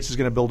Daryl Cates is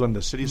going to build one.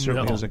 The city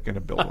certainly isn't going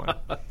to build one.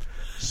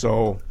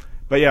 So,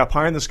 But yeah,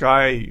 pie in the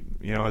sky.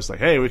 It's like,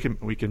 hey, we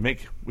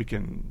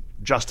can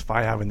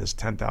justify having this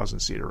 10,000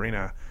 seat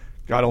arena.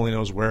 God only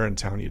knows where in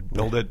town you'd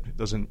build it. It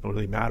doesn't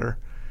really matter.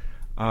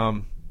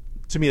 To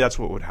me, that's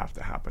what would have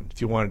to happen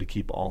if you wanted to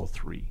keep all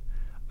three.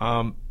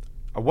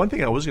 One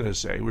thing I was going to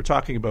say, we're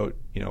talking about,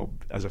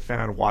 as a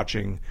fan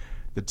watching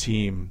the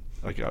team,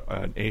 like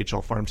an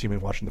AHL farm team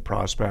and watching the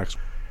prospects.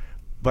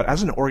 But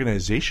as an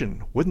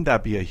organization, wouldn't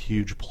that be a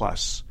huge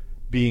plus,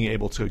 being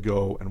able to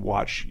go and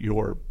watch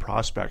your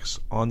prospects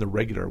on the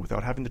regular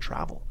without having to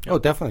travel? Oh,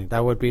 definitely.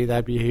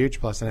 That'd be a huge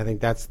plus, and I think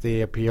that's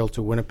the appeal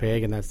to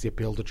Winnipeg, and that's the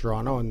appeal to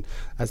Toronto, and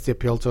that's the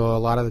appeal to a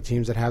lot of the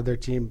teams that have their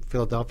team,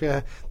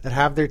 Philadelphia, that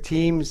have their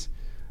teams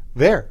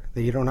there,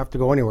 that you don't have to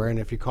go anywhere, and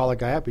if you call a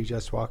guy up, he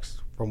just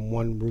walks from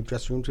one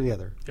dressing room to the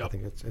other. Yep. I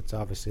think it's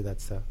obviously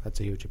that's a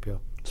huge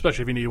appeal,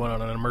 especially if you need one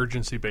on an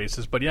emergency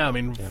basis. But yeah, I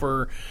mean,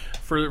 for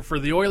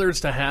the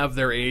Oilers to have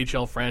their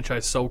AHL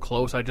franchise so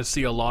close, I just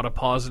see a lot of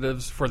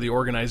positives for the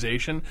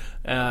organization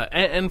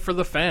and for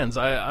the fans.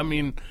 I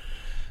mean,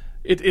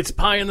 it's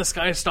pie in the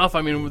sky stuff.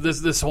 I mean,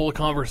 this whole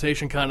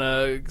conversation kind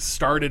of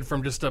started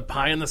from just a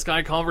pie in the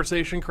sky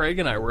conversation Craig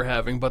and I were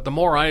having. But the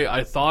more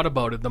I thought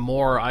about it, the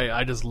more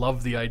I just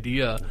love the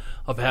idea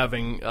of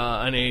having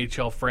an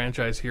AHL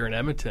franchise here in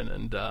Edmonton.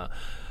 And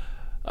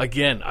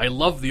again, I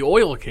love the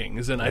Oil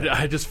Kings, and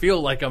I just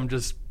feel like I'm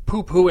just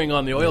poo-pooing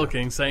on the Oil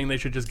Kings, saying they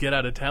should just get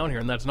out of town here,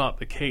 and that's not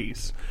the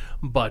case.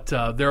 But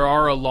there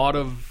are a lot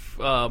of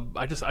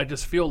I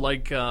just feel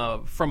like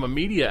from a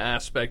media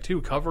aspect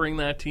too, covering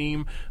that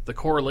team, the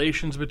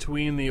correlations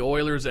between the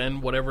Oilers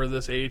and whatever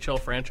this AHL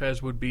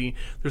franchise would be,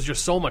 there's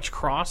just so much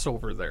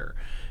crossover there,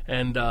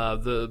 and I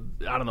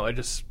don't know,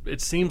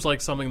 it seems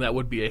like something that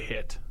would be a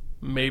hit.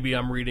 Maybe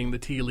I'm reading the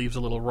tea leaves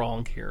a little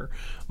wrong here,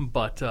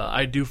 but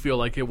I do feel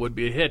like it would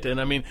be a hit. And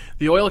I mean,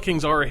 the Oil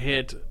Kings are a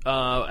hit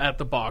at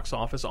the box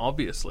office,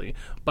 obviously,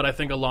 but I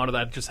think a lot of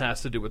that just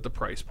has to do with the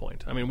price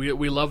point. I mean,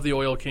 we love the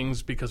Oil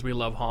Kings because we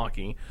love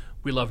hockey.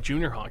 We love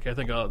junior hockey. I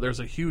think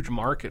there's a huge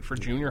market for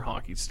junior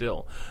hockey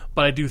still,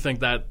 but I do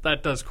think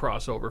that does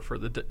cross over for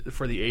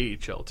the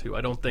AHL too.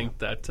 I don't think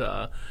that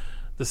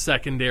the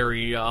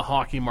secondary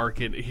hockey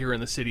market here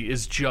in the city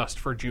is just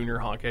for junior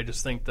hockey. I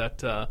just think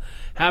that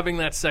having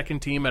that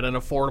second team at an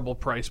affordable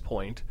price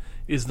point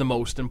is the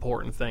most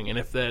important thing. And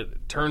if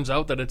that turns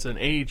out that it's an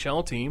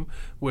AHL team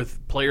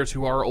with players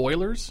who are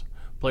Oilers,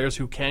 players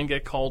who can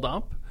get called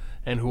up,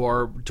 and who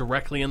are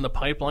directly in the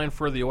pipeline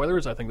for the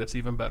Oilers, I think that's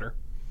even better.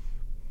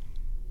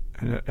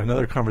 And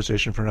another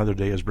conversation for another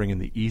day is bringing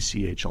the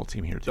ECHL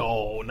team here too.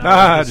 Oh,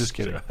 no. Just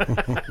kidding.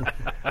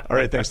 All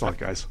right, thanks a lot,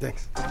 guys.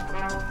 Thanks.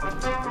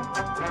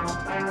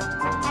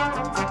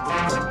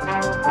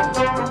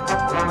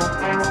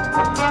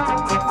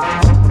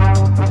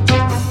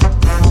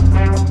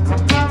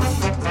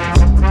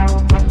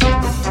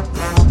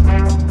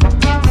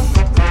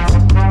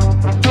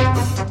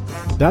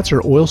 That's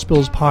our Oil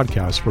Spills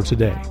podcast for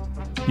today.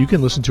 You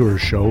can listen to our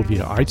show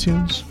via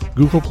iTunes,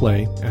 Google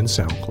Play, and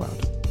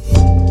SoundCloud.